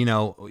 you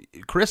know,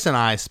 Chris and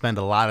I spend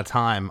a lot of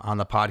time on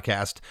the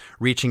podcast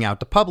reaching out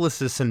to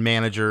publicists and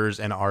managers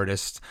and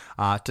artists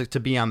to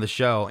be on the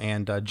show.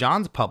 And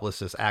John's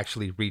publicist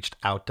actually reached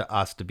out to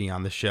us to be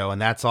on the show.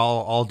 And that's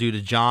all due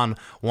to John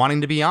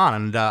wanting to be on.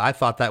 And I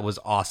thought that was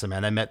awesome.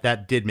 And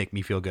that did make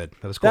me feel good.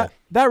 That was cool.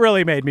 That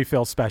really made me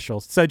feel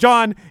special. So,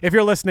 John, if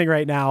you're listening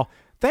right now,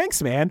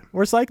 thanks, man.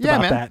 We're psyched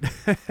about that.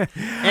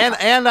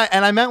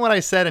 and I meant what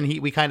I said,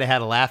 and we kind of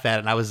had a laugh at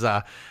it. And I was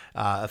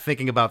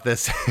thinking about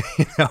this.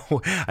 You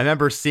know, I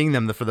remember seeing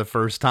them for the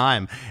first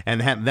time,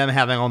 and them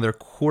having on their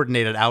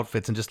coordinated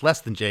outfits, and just Less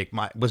Than Jake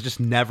was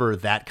just never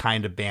that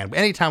kind of band.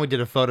 Anytime we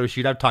did a photo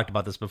shoot, I've talked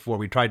about this before,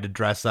 we tried to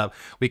dress up,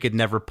 we could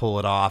never pull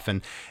it off,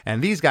 and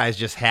these guys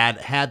just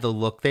had the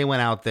look. They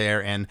went out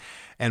there and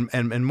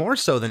more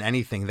so than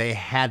anything, they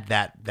had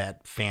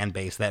that fan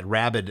base, that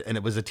rabid, and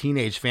it was a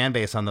teenage fan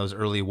base on those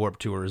early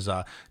Warped tours.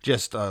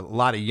 Just a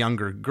lot of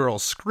younger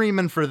girls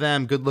screaming for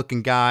them,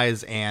 good-looking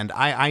guys, and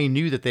I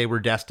knew that they were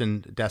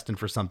destined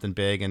for something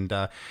big. And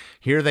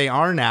here they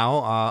are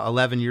now,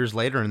 11 years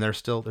later, and they're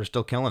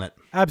still killing it.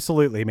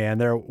 Absolutely, man.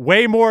 They're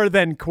way more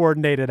than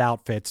coordinated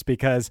outfits,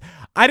 because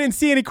I didn't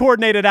see any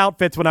coordinated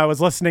outfits when I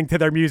was listening to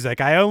their music.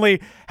 I only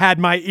had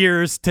my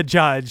ears to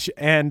judge,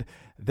 and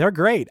they're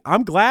great.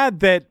 I'm glad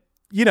that,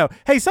 you know,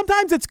 hey,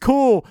 sometimes it's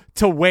cool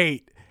to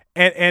wait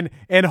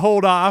and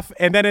hold off,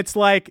 and then it's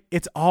like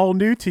it's all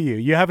new to you.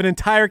 You have an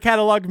entire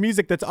catalog of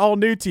music that's all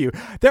new to you.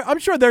 I'm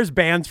sure there's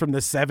bands from the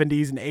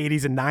 70s and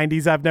 80s and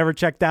 90s I've never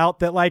checked out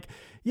that like,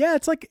 yeah,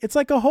 it's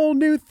like a whole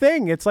new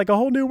thing. It's like a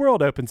whole new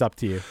world opens up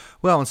to you.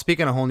 Well, and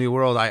speaking of whole new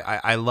world,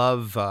 I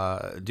love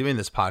doing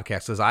this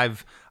podcast because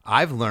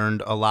I've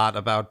learned a lot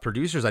about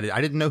producers. I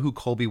didn't know who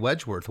Colby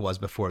Wedgeworth was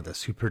before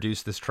this, who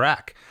produced this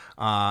track,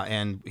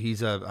 and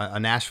he's a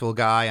Nashville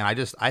guy, and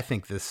I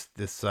think this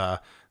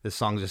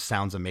song just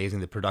sounds amazing.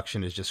 The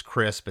production is just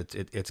crisp.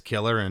 It's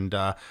killer, and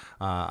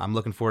I'm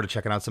looking forward to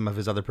checking out some of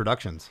his other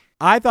productions.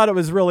 I thought it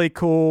was really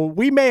cool.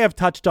 We may have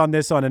touched on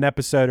this on an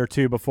episode or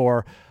two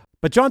before,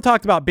 but John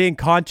talked about being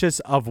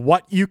conscious of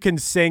what you can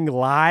sing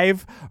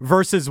live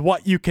versus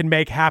what you can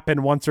make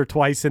happen once or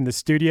twice in the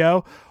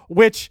studio,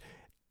 which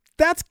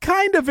that's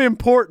kind of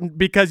important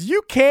because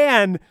you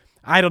can,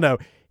 I don't know,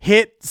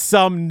 hit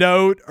some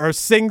note or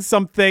sing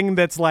something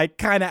that's like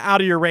kind of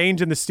out of your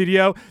range in the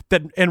studio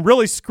and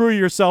really screw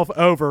yourself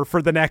over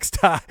for the next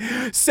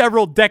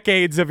several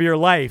decades of your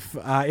life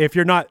if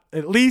you're not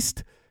at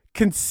least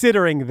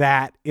considering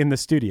that in the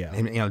studio.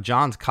 And,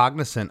 John's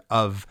cognizant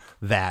of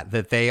that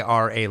they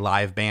are a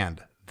live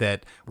band,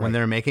 that when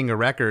they're making a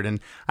record, and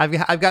I've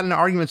gotten in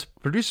arguments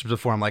with producers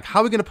before. I'm like,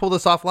 how are we going to pull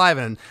this off live?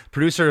 And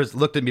producers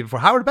looked at me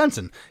before, Howard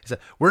Benson. He said,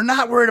 we're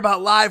not worried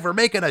about live. We're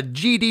making a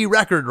GD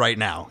record right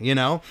now,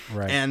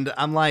 Right. And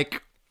I'm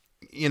like,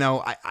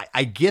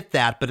 I get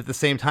that, but at the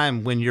same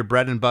time, when your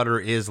bread and butter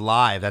is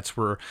live, that's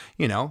where,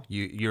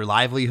 your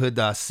livelihood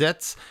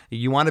sits.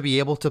 You want to be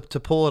able to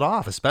pull it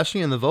off,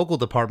 especially in the vocal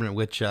department,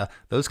 which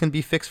those can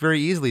be fixed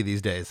very easily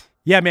these days.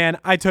 Yeah, man,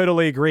 I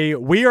totally agree.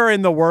 We are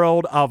in the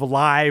world of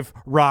live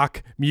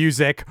rock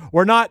music.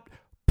 We're not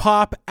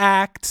pop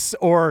acts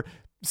or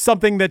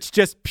something that's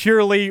just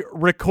purely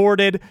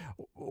recorded.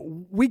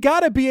 We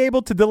got to be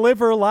able to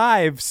deliver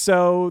live.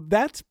 So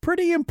that's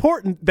pretty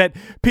important that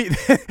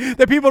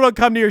that people don't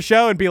come to your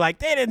show and be like,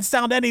 they didn't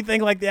sound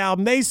anything like the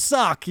album. They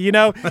suck. You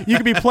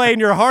could be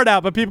playing your heart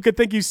out, but people could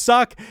think you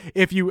suck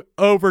if you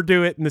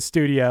overdo it in the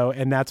studio.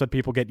 And that's what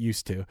people get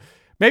used to.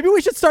 Maybe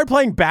we should start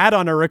playing bad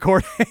on our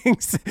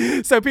recordings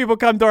so people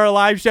come to our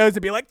live shows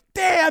and be like,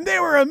 damn, they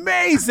were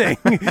amazing.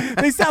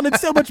 They sounded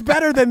so much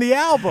better than the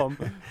album.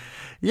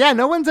 Yeah,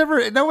 no one's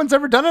ever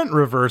done it in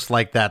reverse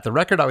like that. The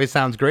record always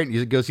sounds great.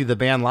 You go see the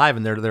band live,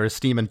 and they're a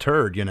steaming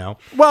turd,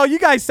 Well, you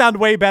guys sound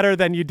way better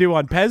than you do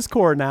on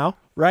Pezcore now,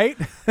 right?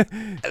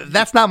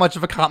 That's not much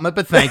of a compliment,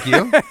 but thank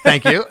you.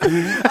 Thank you.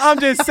 I'm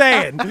just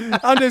saying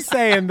that,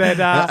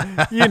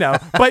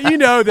 but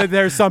that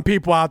there's some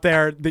people out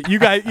there that you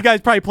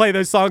guys probably play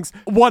those songs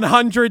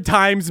 100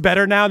 times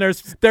better now.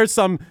 There's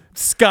some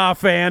ska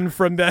fan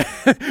from the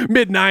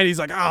mid-90s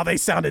like, oh, they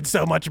sounded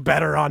so much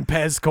better on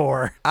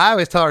Pezcore. I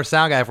always tell our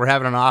sound guy, if we're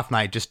having an off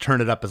night, just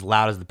turn it up as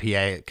loud as the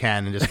PA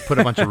can and just put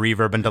a bunch of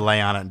reverb and delay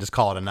on it and just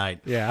call it a night.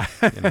 Yeah.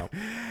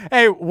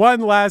 Hey,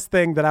 one last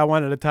thing that I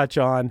wanted to touch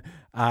on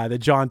that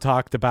John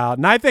talked about,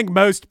 and I think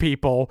most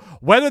people,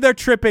 whether they're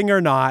tripping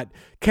or not,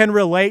 can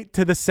relate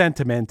to the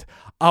sentiment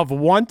of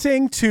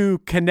wanting to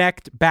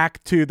connect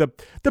back to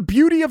the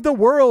beauty of the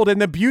world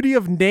and the beauty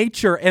of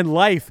nature and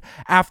life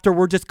after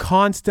we're just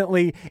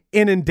constantly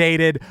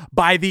inundated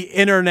by the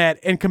internet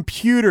and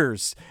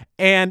computers.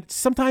 And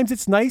sometimes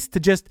it's nice to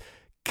just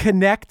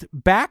connect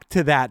back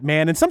to that,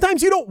 man. And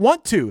sometimes you don't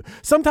want to.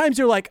 Sometimes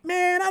you're like,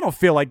 man, I don't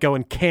feel like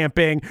going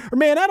camping, or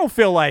man, I don't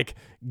feel like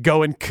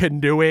going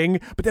canoeing.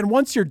 But then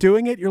once you're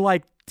doing it, you're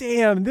like,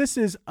 damn, this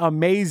is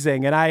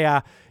amazing. And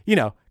I,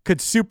 could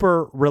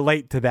super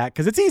relate to that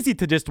because it's easy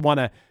to just want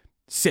to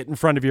sit in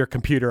front of your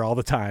computer all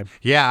the time.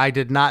 Yeah, I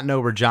did not know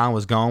where John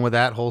was going with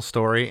that whole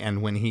story.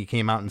 And when he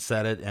came out and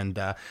said it, and,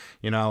 I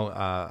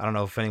don't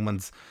know if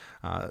anyone's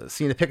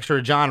seen a picture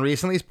of John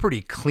recently. He's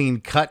pretty clean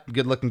cut,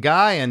 good looking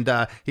guy.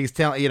 And he's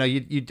telling,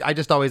 I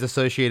just always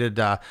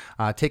associated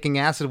taking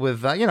acid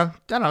with, I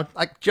don't know,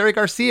 like Jerry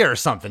Garcia or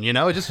something, it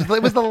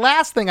was the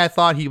last thing I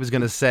thought he was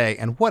going to say.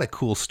 And what a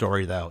cool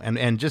story though.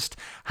 And just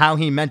how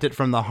he meant it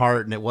from the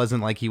heart. And it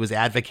wasn't like he was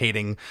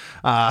advocating,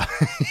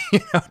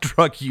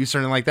 drug use or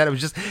anything like that.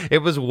 It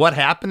was what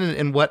happened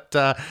and what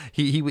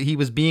he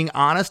was being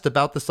honest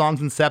about the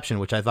song's inception,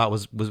 which I thought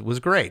was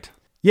great.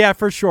 Yeah,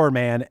 for sure,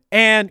 man.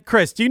 And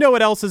Chris, do you know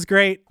what else is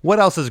great? What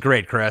else is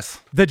great,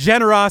 Chris? The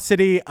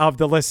generosity of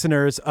the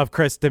listeners of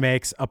Chris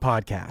DeMakes a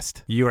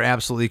Podcast. You are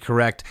absolutely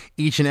correct.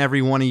 Each and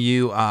every one of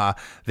you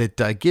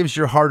that gives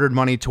your hard-earned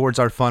money towards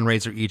our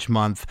fundraiser each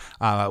month,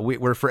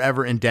 we're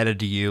forever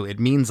indebted to you. It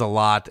means a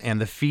lot, and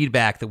the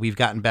feedback that we've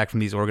gotten back from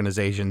these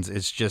organizations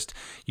is just,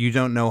 you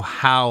don't know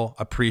how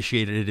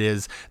appreciated it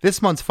is.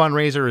 This month's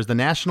fundraiser is the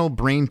National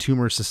Brain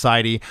Tumor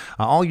Society.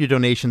 All your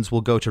donations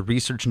will go to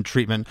research and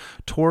treatment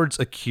towards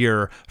a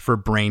cure for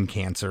brain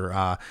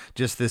cancer,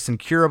 just this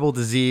incurable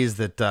disease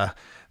that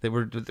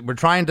we're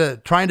trying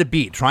to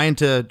beat, trying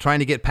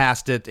to get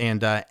past it,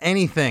 and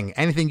anything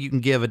you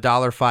can give, $1,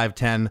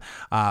 $5,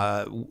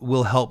 $10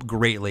 will help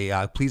greatly.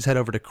 Please head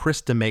over to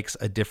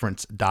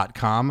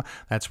ChrisDeMakesADifference.com.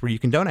 That's where you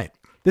can donate.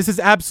 This is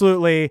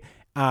absolutely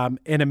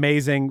an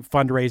amazing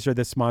fundraiser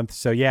this month.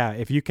 So yeah,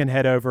 if you can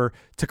head over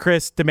to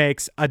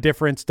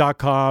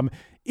ChrisDeMakesADifference.com,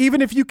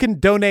 even if you can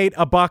donate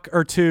 $1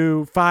 or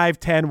 $2, $5,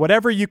 $10,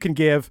 whatever you can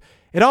give,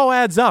 it all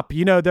adds up.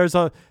 You know, there's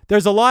a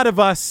lot of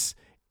us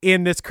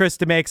in this Chris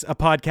DeMakes a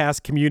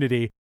Podcast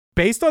community.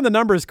 Based on the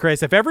numbers,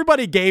 Chris, if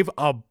everybody gave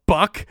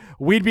 $1,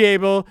 we'd be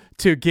able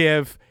to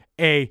give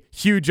a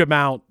huge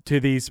amount to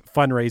these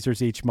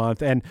fundraisers each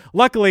month. And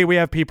luckily we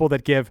have people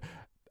that give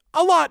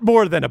a lot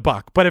more than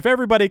 $1. But if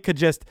everybody could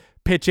just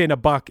pitch in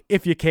 $1,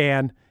 if you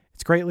can,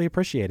 it's greatly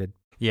appreciated.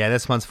 Yeah,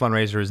 this month's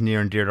fundraiser is near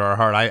and dear to our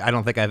heart. I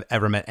don't think I've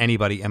ever met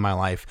anybody in my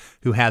life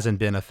who hasn't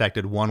been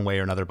affected one way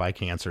or another by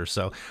cancer.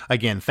 So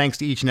again, thanks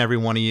to each and every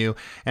one of you.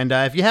 And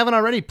if you haven't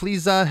already,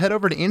 please head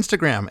over to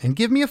Instagram and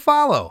give me a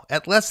follow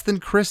at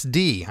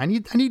 @LessThanChrisD. I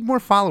need more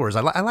followers.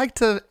 I like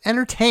to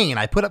entertain.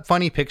 I put up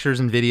funny pictures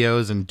and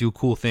videos and do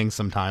cool things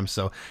sometimes.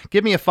 So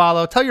give me a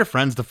follow. Tell your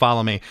friends to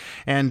follow me.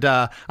 And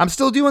I'm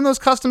still doing those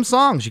custom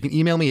songs. You can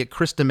email me at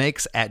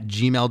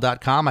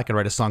chrisdemakes@gmail.com. I can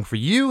write a song for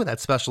you,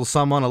 that special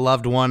someone, a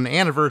loved one,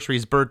 anniversaries,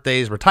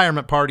 birthdays,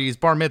 retirement parties,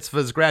 bar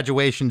mitzvahs,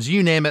 graduations,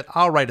 you name it,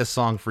 I'll write a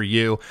song for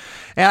you.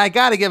 And I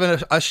got to give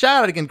a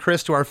shout out again,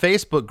 Chris, to our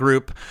Facebook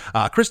group,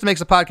 Chris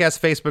DeMakes a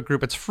Podcast Facebook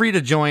group. It's free to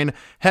join.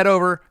 Head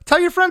over. Tell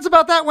your friends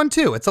about that one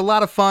too. It's a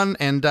lot of fun.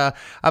 And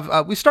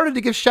we started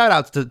to give shout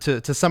outs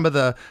to some of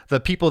the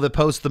people that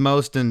post the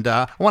most. And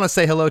I want to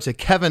say hello to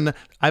Kevin.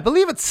 I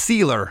believe it's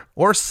Sealer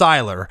or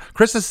Seiler.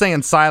 Chris is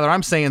saying Seiler.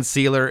 I'm saying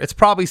Sealer. It's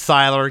probably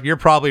Seiler. You're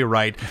probably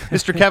right.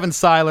 Mr. Kevin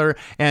Seiler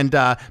and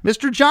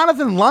Mr.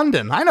 Jonathan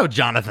London. I know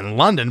Jonathan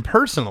London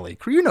personally.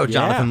 You know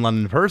Jonathan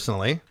London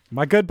personally.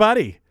 My good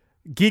buddy.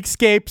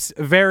 Geekscape's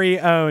very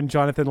own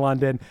Jonathan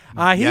London.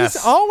 He's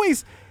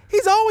always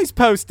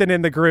posting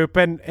in the group,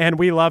 and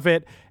we love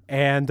it.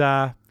 And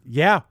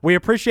we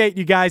appreciate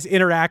you guys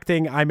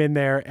interacting. I'm in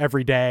there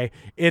every day.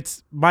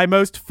 It's my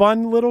most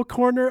fun little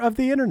corner of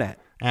the internet.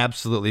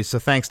 Absolutely. So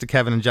thanks to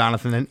Kevin and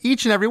Jonathan and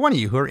each and every one of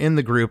you who are in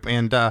the group.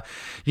 And,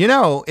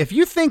 if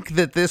you think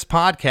that this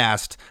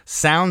podcast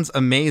sounds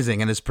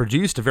amazing and is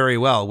produced very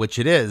well, which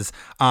it is,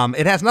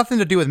 it has nothing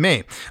to do with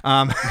me.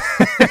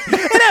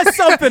 It has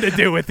something to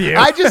do with you.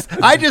 I just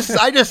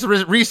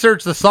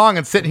research the song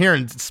and sit here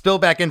and spill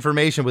back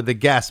information with the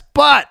guests.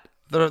 But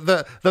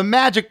the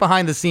magic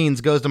behind the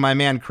scenes goes to my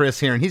man Chris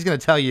here, and he's going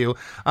to tell you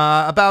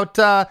about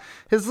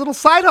his little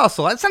side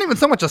hustle. It's not even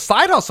so much a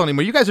side hustle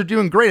anymore. You guys are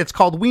doing great. It's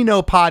called We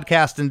Know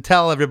Podcast, and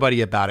tell everybody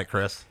about it,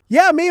 Chris.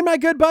 Yeah, me and my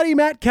good buddy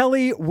Matt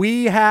Kelly,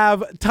 we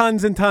have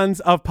tons and tons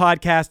of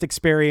podcast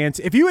experience.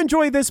 If you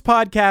enjoy this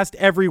podcast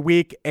every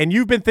week and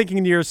you've been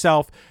thinking to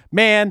yourself,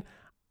 man,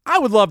 I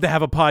would love to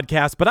have a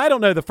podcast, but I don't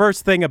know the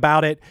first thing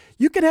about it,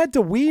 you can head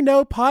to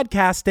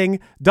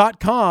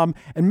WeKnowPodcasting.com,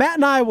 and Matt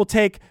and I will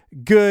take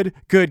good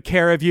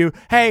care of you.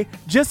 Hey,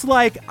 just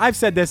like I've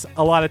said this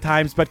a lot of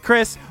times, but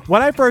Chris,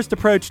 when I first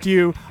approached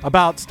you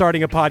about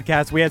starting a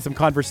podcast, we had some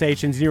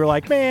conversations, and you were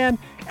like, man,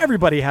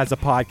 everybody has a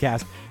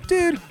podcast.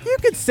 Dude, you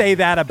could say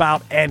that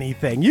about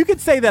anything. You could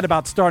say that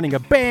about starting a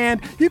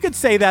band. You could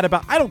say that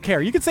about, I don't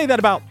care. You could say that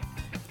about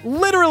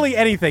literally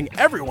anything.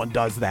 Everyone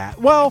does that.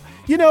 Well,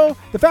 the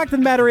fact of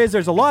the matter is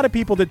there's a lot of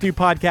people that do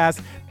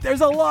podcasts.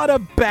 There's a lot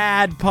of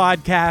bad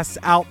podcasts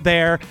out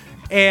there.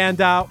 And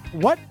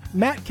what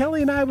Matt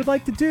Kelly and I would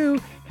like to do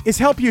is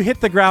help you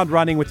hit the ground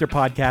running with your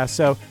podcast.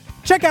 So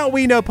check out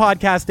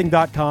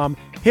WeKnowPodcasting.com.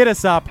 Hit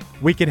us up.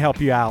 We can help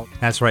you out.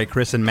 That's right.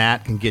 Chris and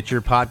Matt can get your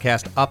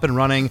podcast up and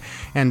running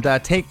and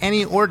take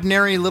any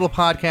ordinary little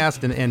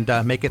podcast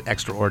and make it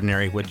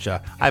extraordinary, which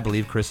I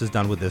believe Chris has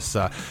done with this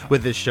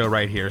show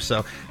right here.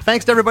 So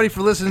thanks to everybody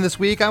for listening this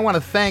week. I want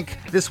to thank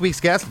this week's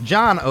guest,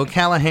 John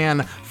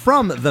O'Callaghan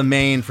from the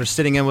Maine, for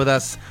sitting in with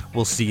us.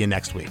 We'll see you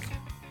next week.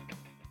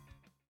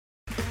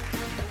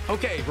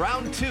 Okay,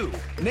 round 2.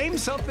 Name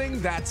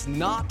something that's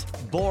not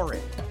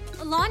boring.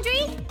 A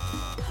laundry?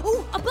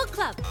 Ooh, a book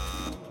club.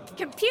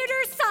 Computer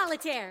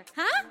solitaire,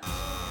 huh?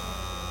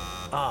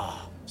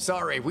 Ah,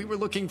 sorry, we were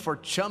looking for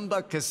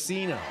Chumba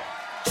Casino.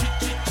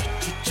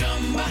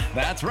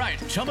 That's right,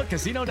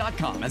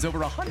 ChumbaCasino.com has over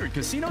 100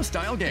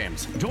 casino-style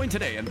games. Join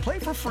today and play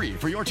for free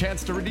for your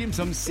chance to redeem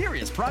some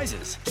serious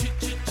prizes.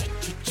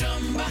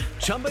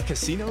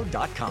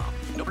 ChumbaCasino.com.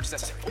 No purchase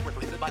necessary. Void where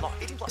prohibited by law.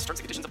 18+ terms and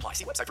conditions apply.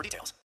 See website for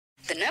details.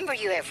 The number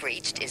you have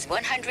reached is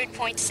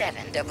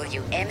 100.7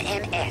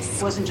 WMMS.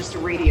 It wasn't just a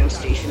radio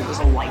station, it was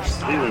a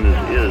lifestyle. Cleveland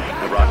is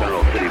a rock and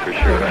roll city for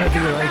sure.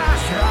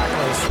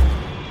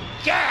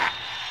 Get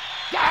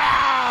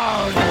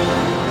down!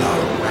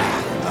 The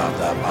Wrath of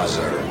the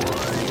Buzzard.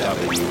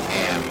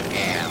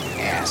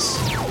 WMMS.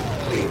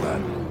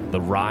 Cleveland.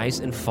 The rise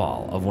and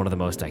fall of one of the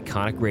most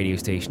iconic radio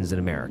stations in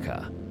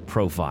America.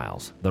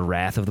 Profiles. The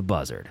Wrath of the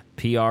Buzzard.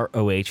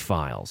 PROH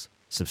Files.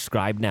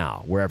 Subscribe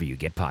now wherever you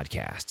get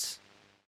podcasts.